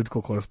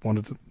political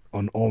correspondent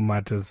on all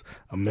matters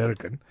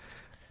American.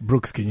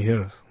 Brooks, can you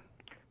hear us?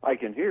 I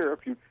can hear.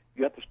 If you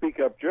have to speak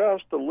up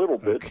just a little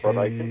bit, but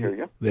I can hear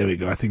you. There we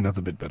go. I think that's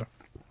a bit better.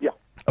 Yeah.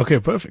 Okay,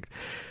 perfect.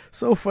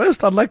 So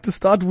first, I'd like to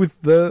start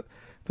with the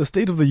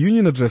State of the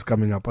Union address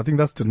coming up. I think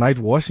that's tonight,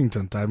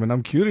 Washington time, and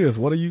I'm curious,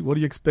 what are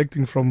you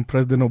expecting from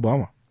President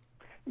Obama?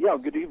 Yeah,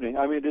 good evening.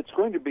 I mean, it's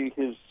going to be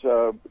his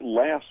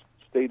last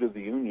State of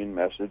the Union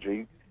message.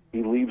 He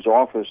leaves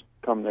office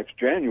come next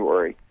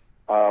January,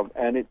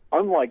 and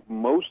unlike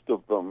most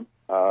of them,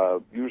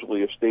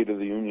 usually a State of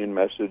the Union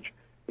message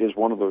is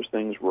one of those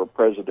things where a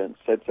president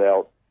sets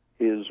out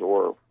his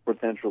or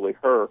potentially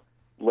her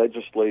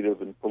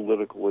legislative and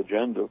political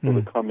agenda for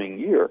the coming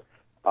year,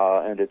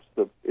 and it's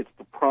the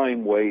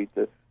prime way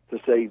to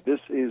say this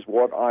is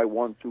what I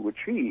want to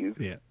achieve,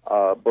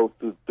 both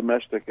the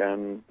domestic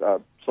and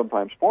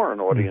sometimes foreign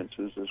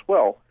audiences as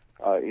well,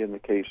 in the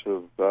case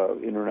of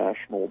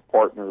international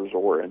partners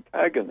or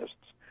antagonists.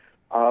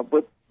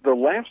 But the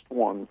last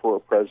one for a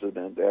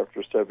president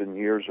after 7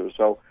 years or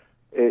so,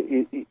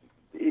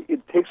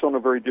 it takes on a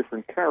very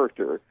different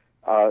character.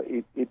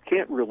 It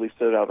can't really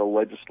set out a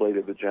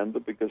legislative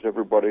agenda because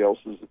everybody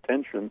else's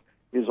attention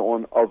is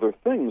on other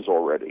things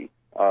already,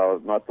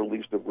 not the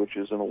least of which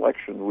is an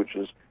election, which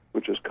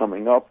is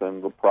coming up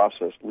and the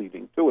process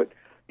leading to it.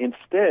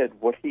 Instead,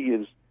 what he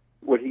is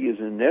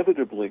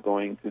inevitably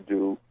going to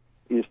do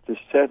is to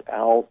set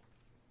out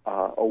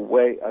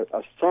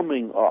a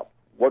summing up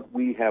what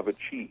we have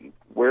achieved,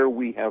 where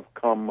we have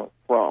come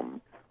from,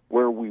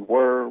 where we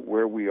were,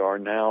 where we are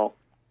now,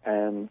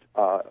 and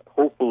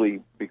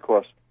hopefully,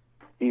 because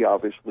he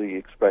obviously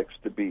expects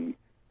to be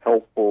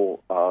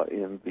helpful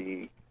in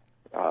the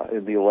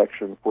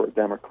election for a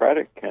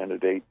Democratic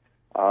candidate,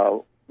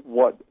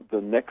 what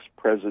the next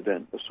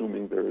president,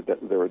 assuming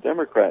they're a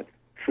Democrat,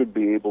 should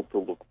be able to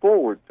look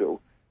forward to.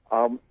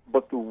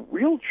 But the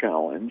real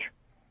challenge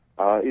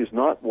is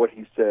not what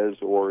he says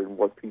or in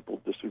what people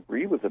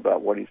disagree with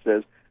about what he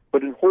says,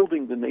 but in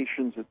holding the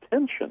nation's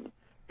attention,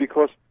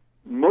 because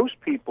most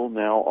people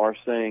now are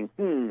saying,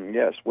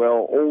 yes,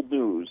 well, old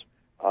news.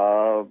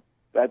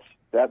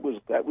 That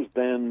was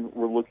then.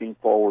 We're looking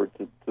forward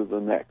to the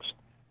next.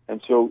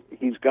 And so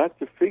he's got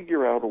to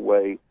figure out a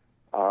way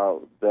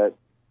that,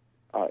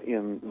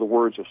 in the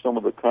words of some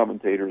of the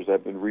commentators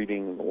I've been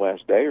reading in the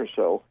last day or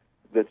so,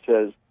 that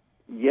says,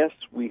 yes,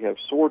 we have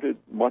sorted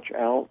much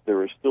out.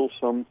 There is still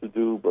some to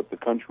do, but the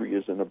country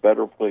is in a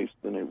better place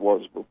than it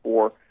was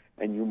before,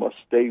 and you must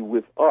stay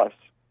with us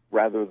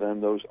rather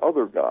than those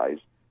other guys.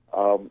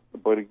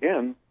 But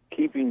again,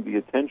 keeping the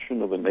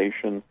attention of the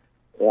nation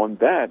on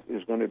that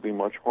is going to be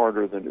much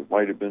harder than it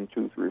might have been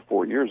 2, 3,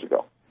 4 years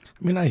ago.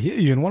 I mean, I hear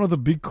you, and one of the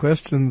big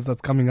questions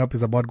that's coming up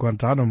is about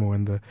Guantanamo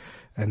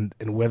and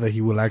whether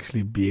he will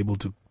actually be able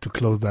to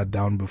close that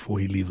down before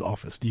he leaves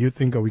office. Do you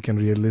think we can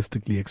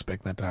realistically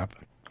expect that to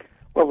happen?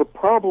 Well, the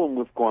problem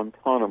with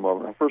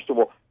Guantanamo, first of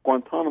all,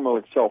 Guantanamo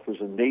itself is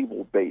a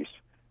naval base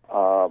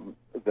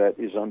that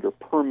is under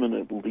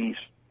permanent lease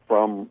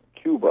from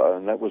Cuba,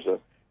 and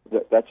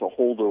that's a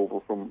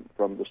holdover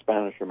from the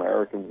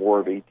Spanish-American War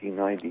of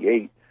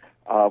 1898.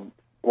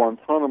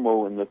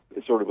 Guantanamo, in the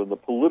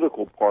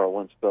political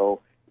parlance, though,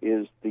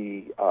 is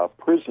the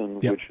prison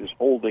which is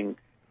holding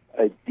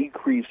a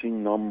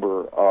decreasing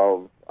number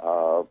of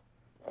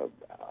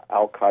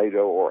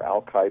Al-Qaeda or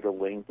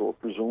Al-Qaeda-linked or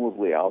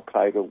presumably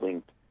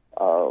Al-Qaeda-linked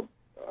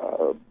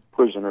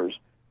prisoners.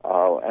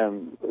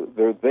 And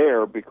they're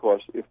there because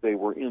if they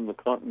were in the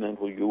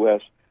continental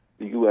U.S.,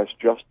 the U.S.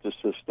 justice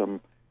system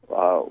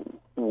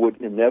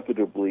would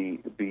inevitably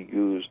be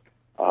used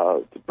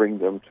to bring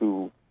them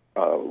to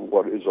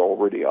what is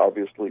already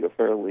obviously a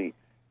fairly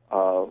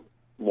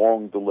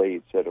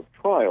long-delayed set of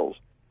trials.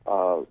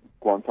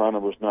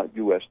 Guantanamo is not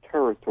U.S.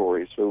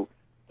 territory, so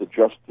the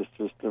justice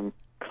system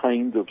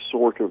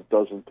sort of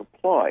doesn't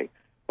apply.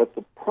 But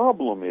the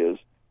problem is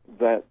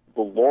that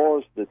the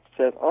laws that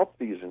set up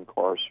these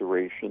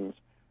incarcerations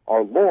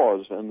are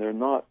laws, and they're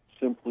not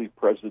simply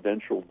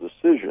presidential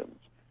decisions.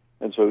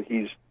 And so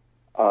he's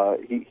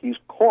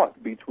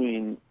caught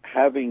between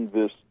having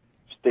this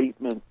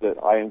statement that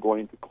I am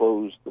going to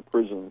close the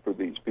prison for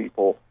these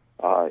people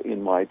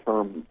in my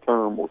term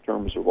or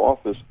terms of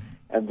office,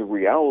 and the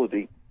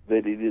reality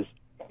that it is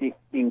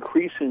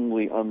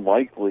increasingly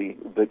unlikely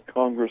that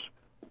Congress,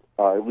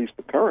 at least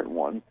the current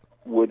one,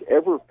 would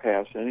ever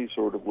pass any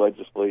sort of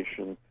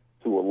legislation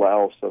to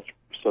allow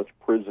such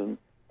prison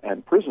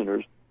and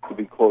prisoners to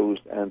be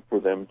closed and for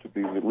them to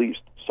be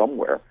released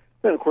somewhere.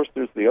 Then, of course,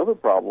 there's the other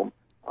problem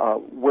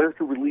where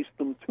to release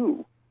them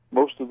to.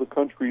 Most of the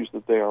countries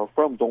that they are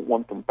from don't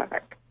want them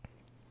back.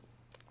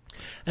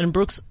 And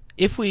Brooks,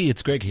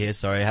 it's Greg here,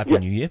 sorry, Happy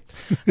New Year.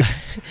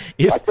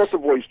 I thought the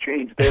voice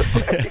changed there.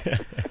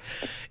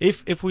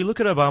 If we look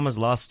at Obama's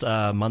last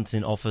months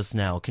in office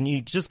now, can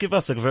you just give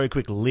us a very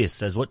quick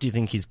list as what do you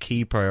think his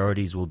key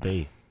priorities will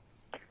be?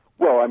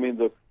 Well, I mean,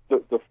 the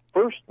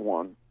first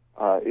one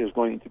is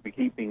going to be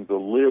keeping the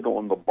lid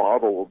on the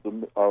bottle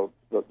of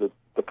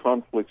the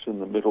conflicts in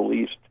the Middle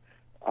East,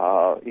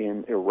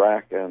 in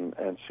Iraq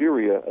and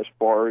Syria, as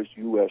far as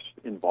U.S.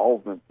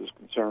 involvement is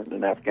concerned,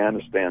 in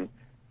Afghanistan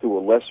to a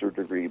lesser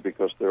degree,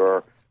 because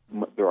there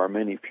are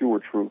many fewer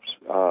troops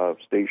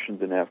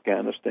stationed in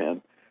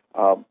Afghanistan.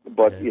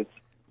 But it's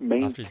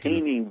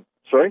maintaining.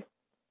 Sorry.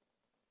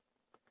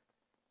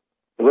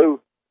 Hello.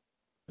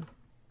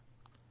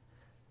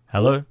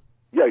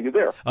 Yeah, you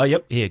there? Oh,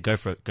 yep. Here, go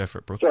for it,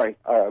 Brooks. Sorry,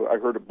 I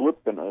heard a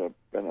blip and a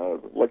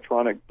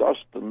electronic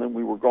dust, and then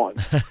we were gone.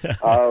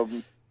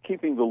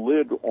 Keeping the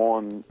lid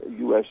on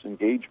U.S.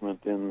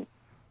 engagement in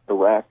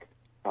Iraq,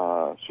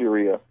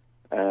 Syria,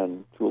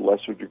 and to a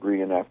lesser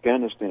degree in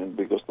Afghanistan,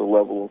 because the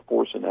level of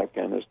force in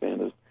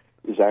Afghanistan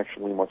is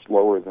actually much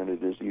lower than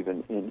it is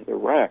even in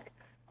Iraq.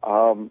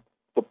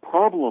 The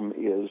problem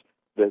is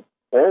that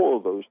all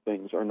of those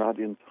things are not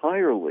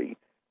entirely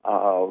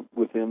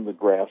within the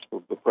grasp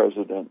of the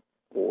president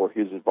or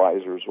his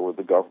advisors or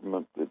the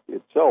government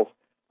itself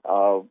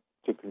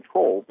to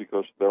control,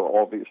 because there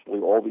are obviously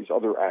all these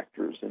other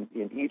actors in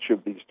each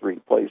of these three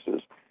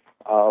places.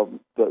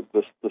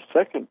 The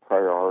second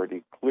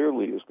priority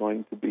clearly is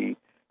going to be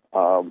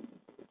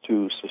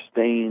to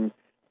sustain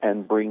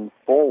and bring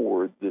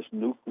forward this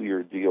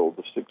nuclear deal,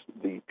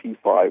 the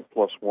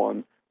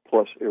P5+1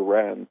 plus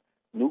Iran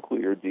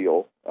nuclear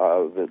deal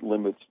that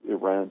limits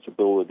Iran's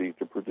ability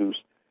to produce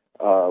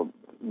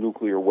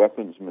nuclear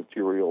weapons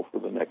material for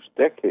the next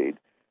decade.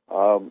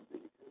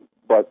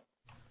 But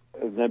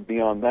then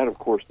beyond that, of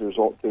course, there's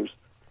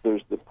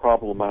the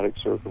problematic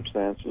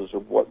circumstances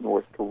of what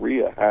North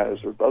Korea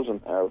has or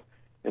doesn't have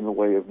in the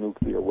way of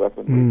nuclear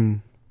weaponry.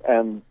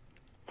 And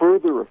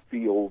further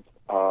afield,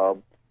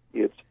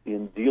 it's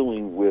in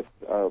dealing with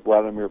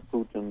Vladimir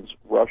Putin's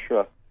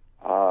Russia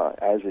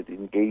as it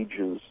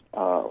engages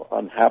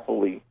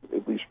unhappily,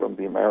 at least from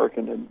the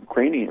American and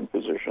Ukrainian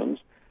positions,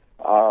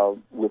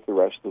 with the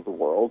rest of the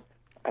world,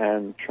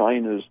 and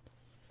China's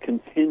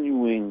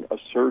continuing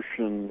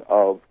assertion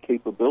of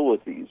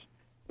capabilities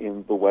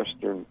in the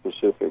Western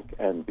Pacific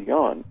and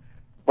beyond.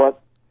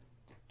 But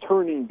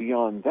turning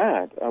beyond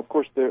that, of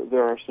course,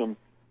 there are some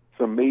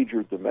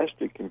major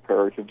domestic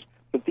imperatives,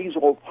 but these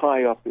all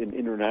tie up in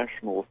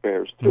international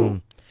affairs too,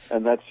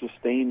 and that's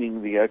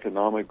sustaining the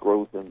economic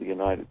growth in the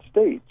United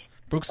States,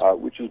 Brooks,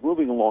 which is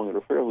moving along at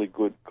a fairly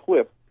good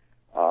clip.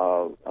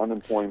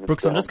 Unemployment.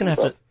 Brooks, I'm just going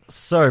to have to.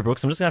 Sorry,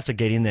 Brooks, I'm just going to have to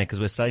get in there because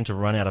we're starting to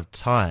run out of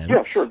time.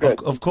 Yeah, sure. Go ahead.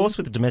 Of course,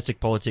 with the domestic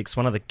politics,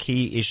 one of the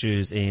key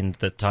issues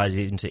that ties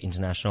into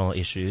international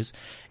issues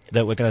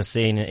that we're going to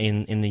see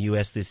in the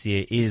US this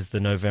year is the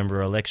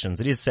November elections.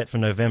 It is set for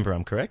November,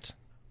 I'm correct?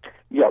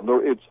 Yeah,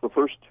 it's the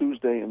first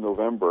Tuesday in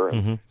November.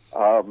 And,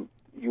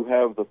 you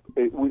have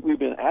we've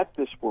been at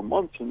this for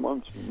months and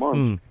months and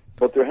months,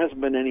 but there hasn't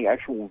been any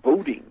actual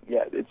voting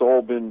yet. It's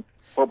all been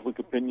public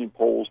opinion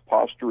polls,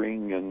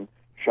 posturing and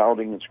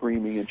shouting and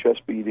screaming and chest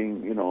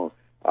beating, in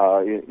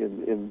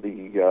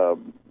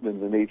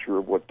the nature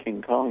of what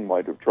King Kong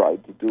might have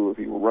tried to do if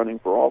he were running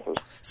for office.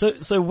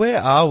 So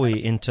where are we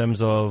in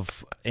terms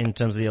of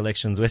the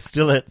elections? We're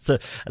still at so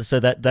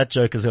that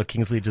joke has got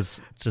Kingsley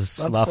just That's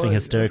laughing funny.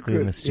 Hysterically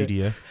in the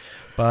studio. Yeah.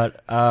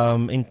 But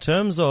in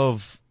terms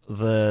of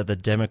the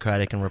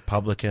Democratic and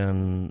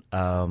Republican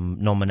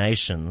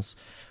nominations,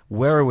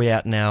 where are we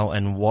at now,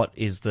 and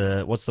what's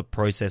the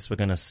process we're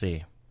going to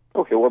see?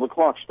 Okay, well, the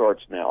clock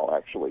starts now,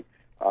 actually.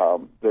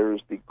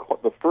 There's the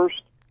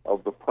first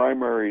of the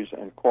primaries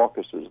and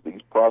caucuses,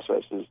 these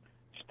processes,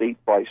 state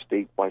by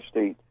state by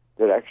state,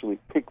 that actually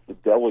pick the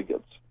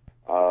delegates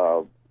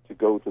to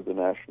go to the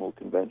national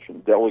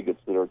convention,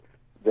 delegates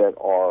that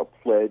are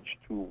pledged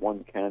to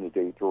one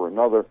candidate or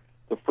another.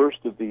 The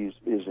first of these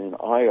is in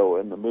Iowa,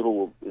 in the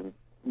middle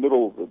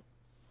of the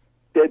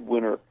dead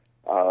winter,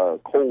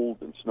 cold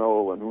and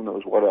snow and who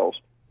knows what else.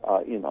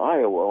 In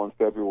Iowa on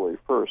February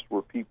 1st,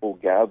 where people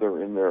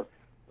gather in their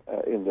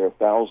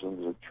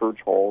thousands at church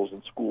halls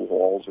and school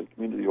halls and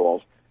community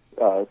halls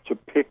to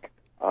pick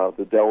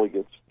the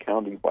delegates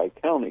county by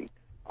county.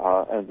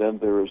 And then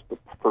there is the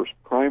first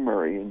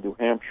primary in New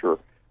Hampshire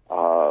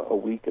a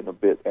week and a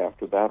bit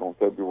after that on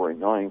February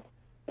 9th,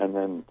 and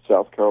then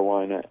South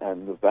Carolina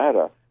and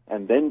Nevada.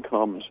 And then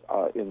comes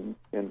in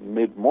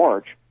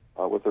mid-March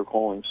what they're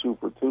calling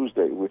Super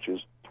Tuesday, which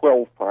is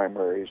 12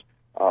 primaries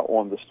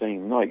on the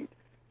same night.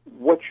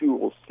 What you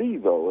will see,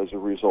 though, as a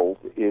result,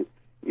 is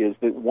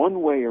that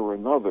one way or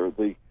another,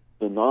 the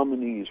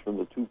nominees from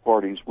the two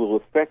parties will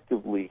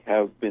effectively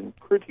have been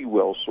pretty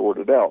well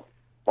sorted out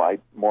by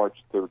March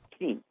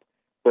 13th.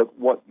 But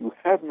what you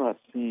have not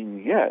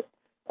seen yet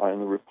in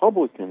the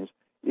Republicans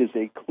is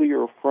a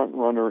clear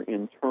front-runner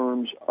in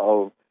terms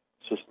of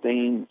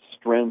sustained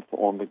strength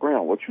on the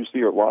ground. What you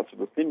see are lots of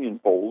opinion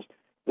polls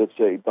that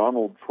say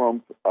Donald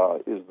Trump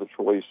is the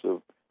choice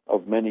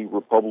of many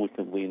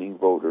Republican-leaning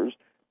voters,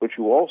 but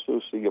you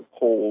also see a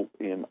poll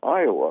in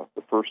Iowa,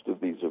 the first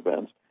of these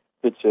events,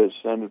 that says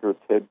Senator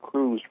Ted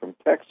Cruz from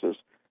Texas,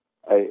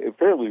 a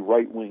fairly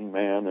right-wing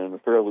man and a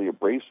fairly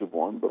abrasive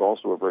one, but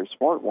also a very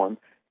smart one,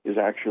 is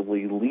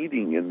actually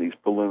leading in these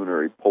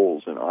preliminary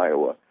polls in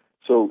Iowa.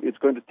 So it's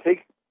going to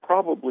take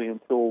probably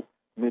until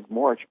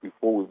mid-March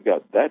before we've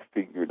got that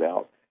figured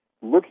out.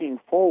 Looking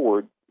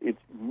forward,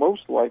 it's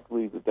most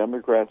likely the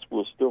Democrats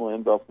will still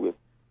end up with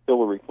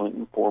Hillary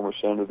Clinton, former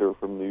senator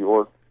from New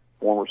York,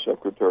 former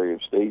Secretary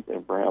of State,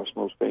 and perhaps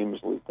most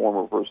famously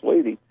former First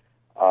Lady,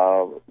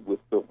 with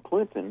Bill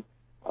Clinton,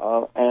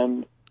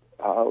 and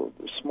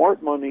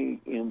smart money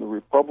in the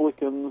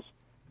Republicans.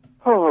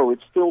 Oh,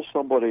 it's still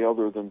somebody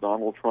other than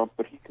Donald Trump,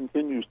 but he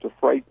continues to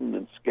frighten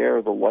and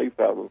scare the life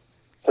out of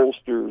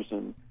pollsters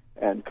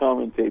and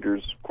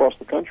commentators across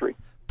the country.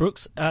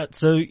 Brooks,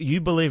 so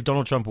you believe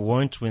Donald Trump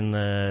won't win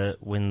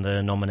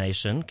the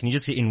nomination. Can you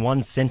just, in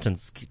one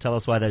sentence, tell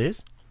us why that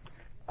is?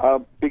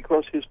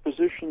 Because his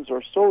positions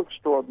are so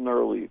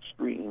extraordinarily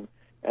extreme,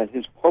 and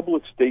his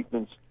public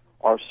statements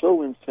are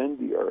so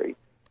incendiary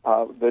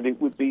that it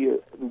would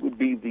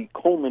be the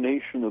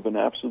culmination of an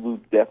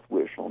absolute death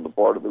wish on the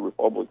part of the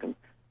Republican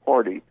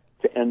Party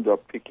to end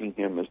up picking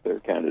him as their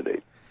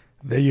candidate.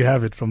 There you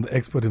have it from the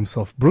expert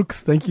himself.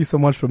 Brooks, thank you so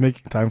much for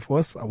making time for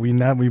us. We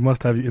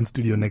must have you in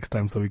studio next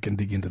time so we can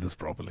dig into this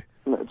properly.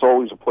 It's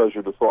always a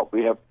pleasure to talk.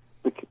 We have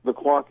the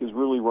clock is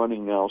really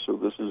running now, so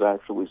this is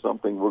actually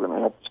something we're going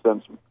to have to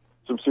spend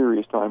some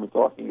serious time in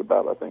talking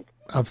about, I think.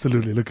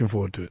 Absolutely. Looking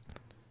forward to it.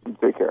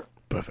 Take care.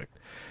 Perfect.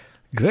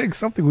 Greg,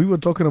 something we were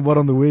talking about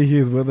on the way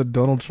here is whether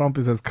Donald Trump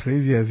is as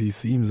crazy as he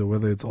seems or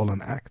whether it's all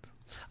an act.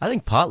 I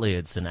think partly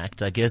it's an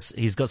act. I guess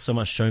he's got so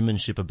much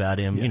showmanship about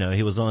him. Yeah. You know,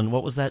 he was on,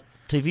 what was that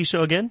TV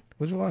show again?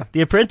 Which one?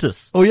 The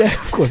Apprentice. Oh, yeah,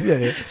 of course.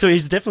 Yeah. So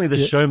he's definitely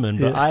the showman,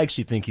 but I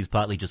actually think he's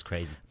partly just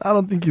crazy. I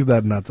don't think he's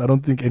that nuts. I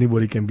don't think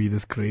anybody can be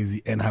this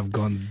crazy and have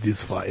gone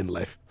this far in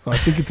life. So I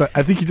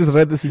think he just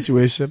read the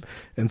situation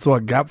and saw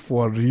a gap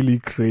for a really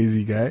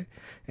crazy guy,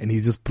 and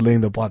he's just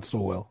playing the part so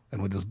well,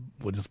 and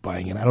we're just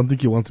buying in. I don't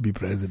think he wants to be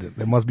president.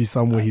 There must be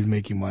some way he's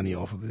making money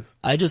off of this.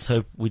 I just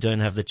hope we don't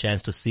have the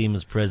chance to see him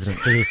as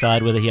president to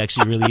decide whether he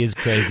actually really is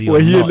crazy or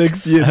We're here not.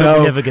 next year I hope now.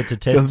 we never get to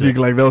test just being it.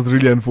 like, that was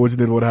really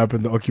unfortunate what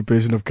happened, the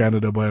occupation of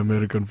Canada by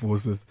American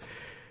forces.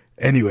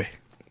 Anyway,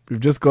 we've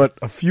just got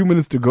a few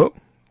minutes to go.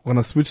 We're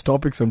going to switch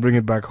topics and bring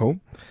it back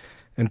home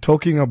and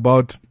talking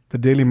about the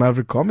Daily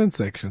Maverick comment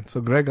section.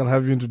 So Greg, I'll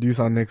have you introduce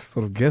our next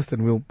sort of guest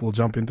and we'll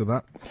jump into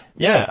that.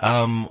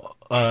 Yeah,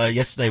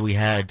 yesterday we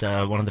had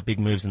one of the big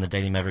moves in the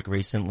Daily Maverick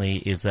recently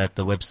is that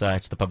the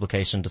website, the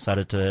publication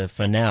decided to,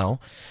 for now,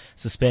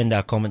 suspend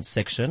our comments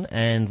section,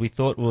 and we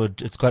thought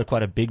it's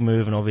quite a big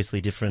move, and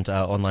obviously different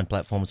online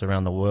platforms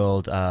around the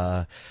world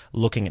are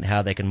looking at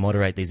how they can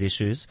moderate these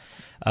issues.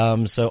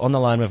 So on the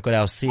line we've got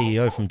our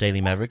CEO from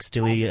Daily Maverick,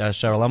 Stilly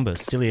Sharalumba.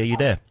 Stilly, are you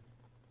there?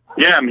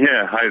 Yeah, I'm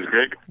here. Hi, it's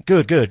Greg.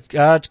 Good.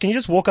 Can you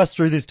just walk us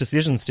through this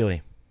decision,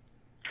 Stilly?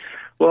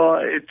 Well,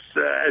 it's,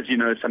 as you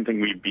know,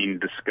 something we've been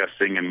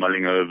discussing and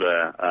mulling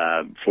over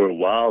for a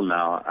while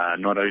now,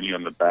 not only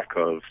on the back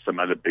of some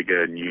other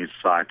bigger news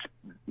sites,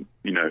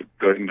 you know,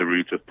 going the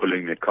route of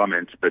pulling their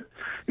comments, but,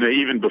 you know,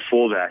 even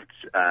before that,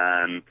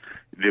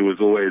 there was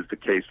always the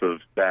case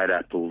of bad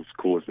apples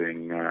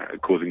causing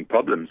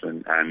problems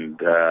and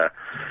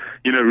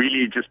you know,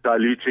 really just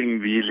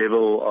diluting the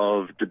level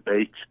of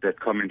debate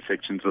that comment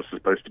sections are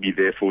supposed to be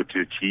there for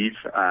to achieve,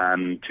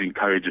 to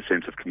encourage a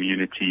sense of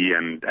community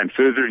and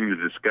furthering the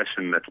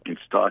discussion that's been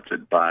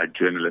started by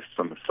journalists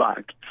on the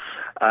site.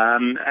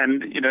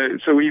 And you know,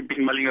 so we've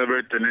been mulling over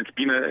it, and it's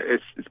been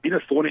a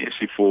thorny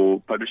issue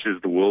for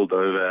publishers the world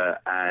over,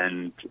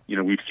 and you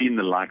know, we've seen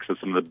the likes of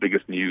some of the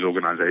biggest news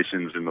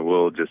organizations in the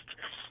world just,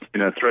 you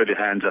know, throw their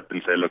hands up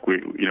and say, look,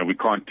 we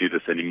can't do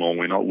this anymore.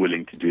 We're not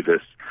willing to do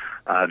this.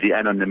 The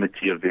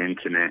anonymity of the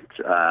internet,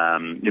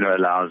 you know,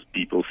 allows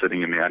people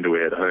sitting in their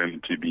underwear at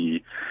home to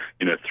be,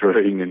 you know,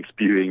 throwing and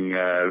spewing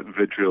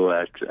vitriol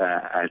at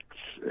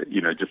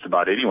you know, just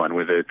about anyone,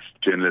 whether it's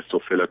journalists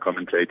or fellow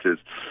commentators.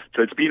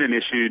 So it's been an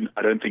issue.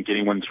 I don't think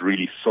anyone's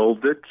really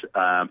solved it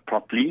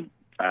properly.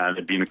 There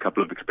have been a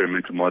couple of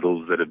experimental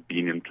models that have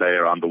been in play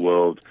around the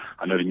world.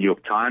 I know the New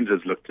York Times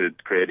has looked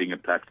at creating a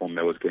platform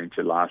that was going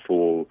to allow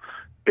for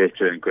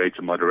better and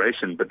greater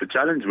moderation. But the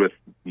challenge with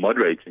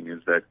moderating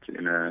is that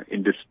in an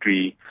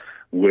industry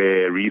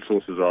where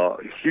resources are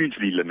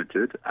hugely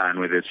limited and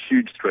where there's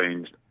huge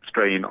strain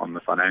on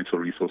the financial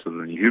resources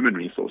and the human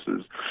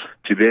resources,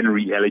 to then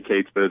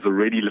reallocate those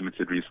already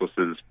limited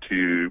resources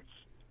to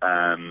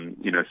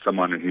you know,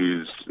 someone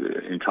whose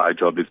entire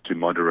job is to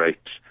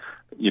moderate,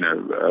 you know,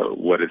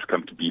 what has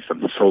come to be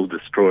some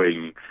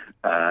soul-destroying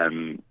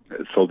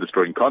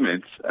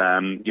comments.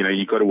 You know,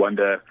 you got to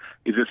wonder,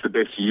 is this the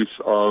best use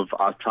of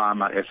our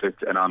time, our effort,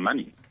 and our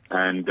money?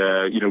 And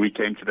you know, we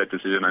came to that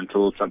decision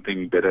until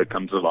something better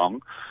comes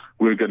along,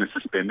 we're going to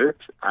suspend it.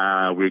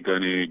 We're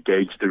going to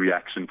gauge the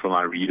reaction from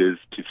our readers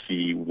to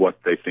see what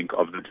they think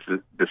of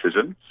the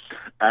decision.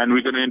 And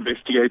we're going to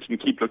investigate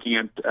and keep looking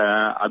at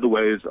other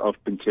ways of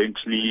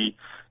potentially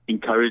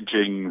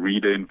encouraging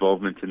reader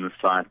involvement in the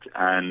site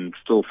and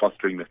still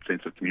fostering that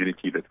sense of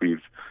community that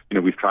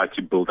we've tried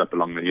to build up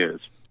along the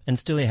years. And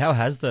Stilly, how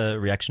has the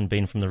reaction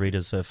been from the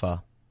readers so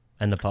far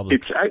and the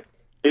public?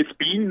 It's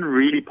been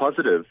really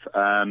positive.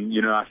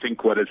 I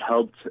think what has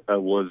helped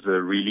was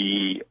a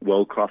really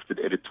well-crafted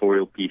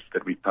editorial piece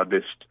that we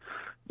published,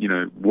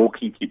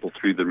 walking people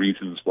through the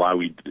reasons why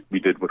we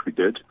did what we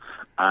did.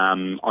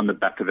 On the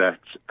back of that,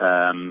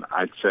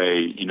 I'd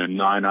say,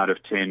 9 out of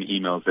 10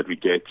 emails that we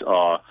get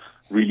are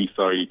really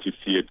sorry to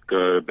see it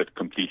go, but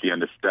completely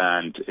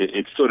understand.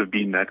 It's sort of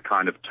been that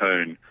kind of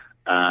tone.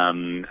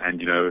 And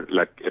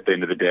at the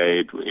end of the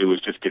day, it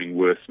was just getting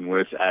worse and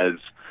worse as,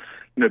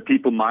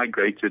 people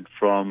migrated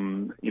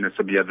from, some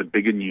of the other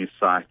bigger news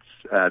sites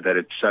that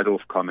had shut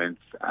off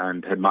comments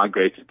and had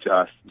migrated to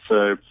us.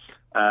 So,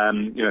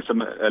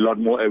 a lot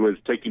more, it was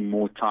taking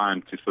more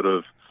time to sort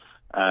of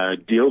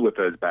deal with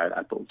those bad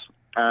apples.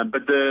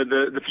 But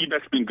the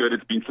feedback's been good.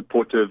 It's been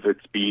supportive.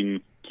 It's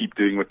been keep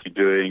doing what you're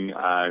doing.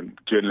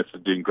 Journalists are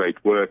doing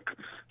great work.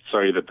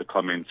 Sorry that the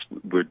comments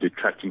were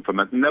detracting from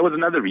it. And that was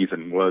another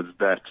reason, was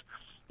that,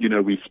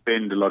 we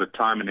spend a lot of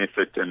time and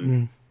effort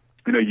and,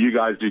 you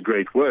guys do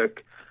great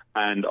work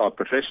and are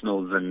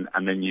professionals, and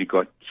then you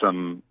got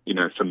some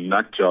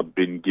nut job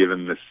being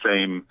given the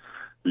same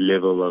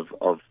level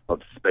of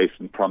space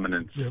and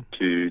prominence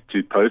to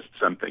post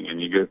something,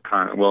 and you go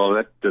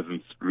that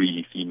doesn't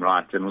really seem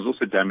right, and it was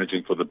also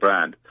damaging for the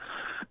brand.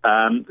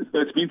 So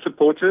it's been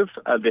supportive.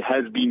 There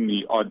has been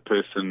the odd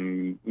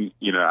person,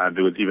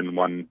 there was even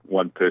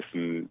one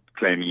person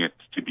claiming it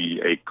to be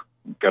a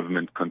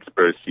government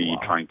conspiracy,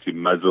 trying to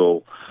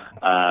muzzle,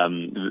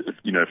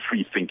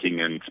 free thinking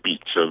and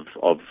speech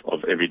of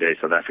everyday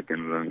South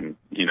Africans, and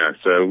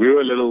so we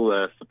were a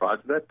little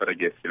surprised at that. But I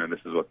guess this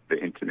is what the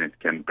internet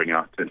can bring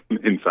out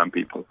in some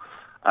people.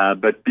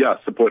 But yeah,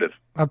 supportive.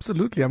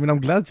 Absolutely. I mean, I'm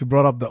glad you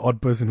brought up the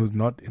odd person who's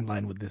not in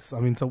line with this. I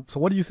mean, so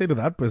what do you say to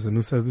that person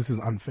who says this is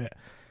unfair?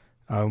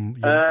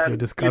 You're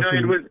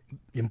discussing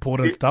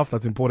important stuff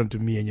that's important to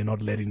me, and you're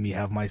not letting me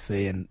have my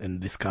say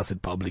and discuss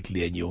it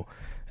publicly, and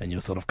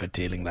you're sort of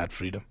curtailing that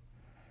freedom.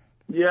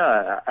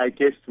 Yeah, I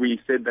guess we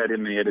said that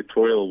in the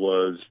editorial,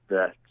 was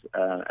that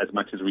as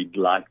much as we'd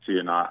like to,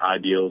 and our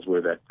ideals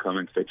were that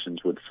comment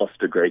sections would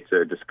foster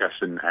greater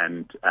discussion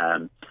and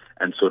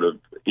sort of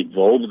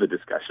evolve the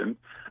discussion.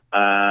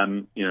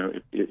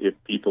 If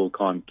people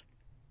can't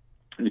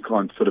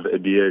sort of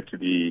adhere to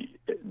the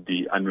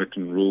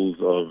unwritten rules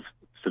of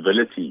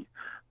civility,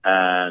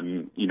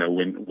 when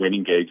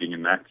engaging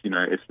in that,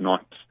 it's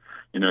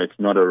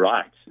not a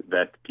right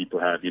that people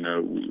have.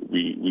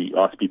 We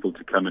ask people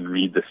to come and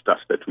read the stuff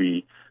that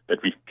we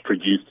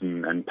produced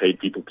and paid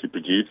people to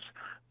produce,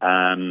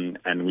 and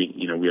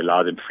we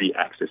allow them free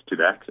access to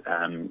that.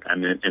 And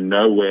in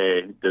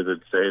nowhere does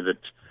it say that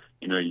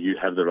you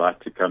have the right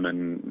to come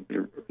and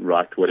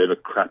write whatever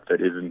crap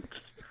that isn't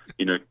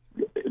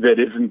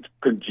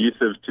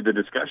conducive to the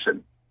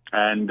discussion.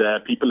 And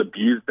people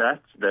abuse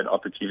that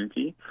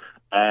opportunity,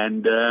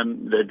 and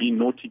they've been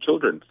naughty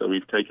children, so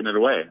we've taken it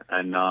away,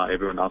 and now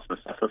everyone else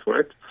must suffer for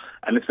it.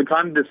 And it's the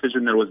kind of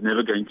decision that was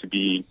never going to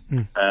be,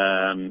 it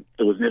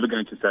was never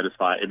going to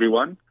satisfy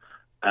everyone.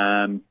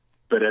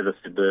 But as I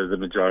said, the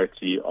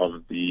majority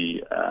of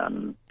the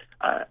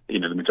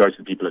majority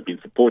of the people have been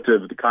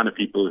supportive. The kind of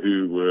people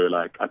who were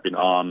like up in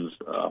arms,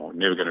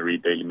 never going to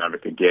read Daily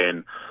Maverick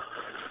again.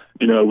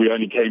 We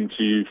only came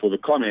to for the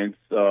comments,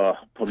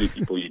 probably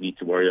people you need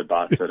to worry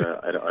about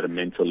at a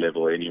mental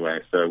level anyway.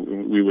 So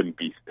we wouldn't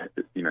be,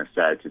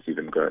 sad to see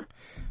them go.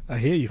 I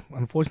hear you.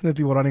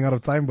 Unfortunately, we're running out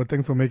of time, but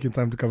thanks for making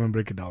time to come and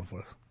break it down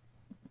for us.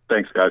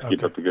 Thanks, guys.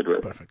 Keep up the good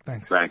work. Perfect.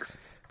 Thanks.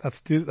 That's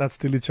still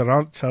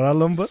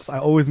Charalumbus. I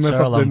always mess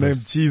up the name.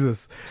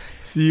 Jesus.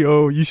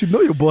 CEO. You should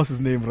know your boss's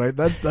name, right?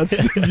 That's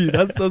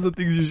the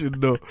things you should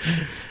know.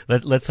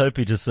 Let's hope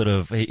he just sort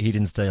of he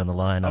didn't stay on the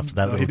line after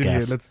that little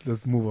gaffe.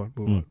 Let's move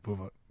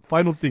on.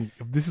 Final thing.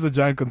 If this is a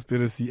giant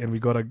conspiracy and we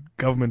got a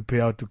government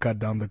payout to cut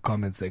down the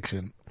comment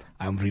section,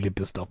 I'm really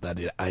pissed off that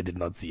I did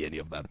not see any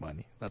of that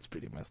money. That's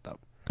pretty messed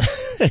up.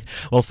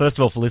 Well, first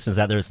of all, for listeners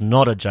out there, it's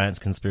not a giant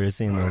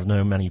conspiracy and there was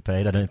no money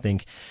paid. I don't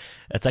think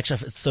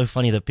it's so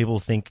funny that people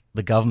think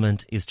the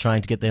government is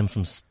trying to get them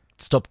from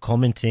stop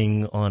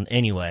commenting on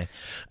anyway.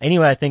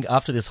 I think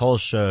after this whole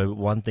show,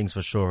 one thing's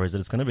for sure is that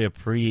it's going to be a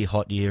pretty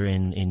hot year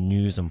in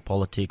news and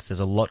politics. There's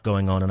a lot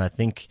going on, and I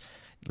think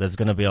there's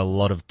going to be a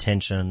lot of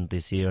tension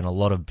this year and a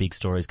lot of big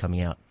stories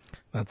coming out.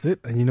 That's it.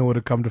 And you know where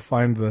to come to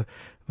find the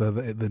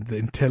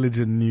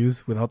intelligent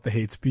news without the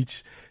hate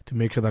speech to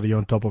make sure that you're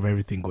on top of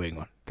everything going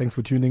on. Thanks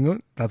for tuning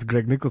in. That's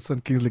Greg Nicholson,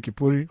 Kingsley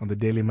Kipuri on the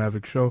Daily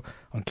Maverick Show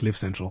on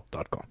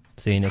CliffCentral.com.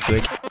 See you next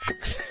week.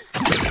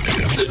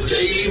 The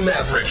Daily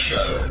Maverick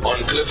Show on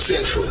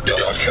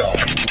CliffCentral.com.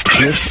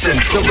 Cliff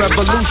Central. The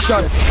revolution.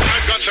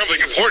 I've got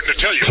something important to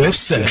tell you.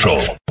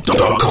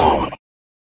 CliffCentral.com.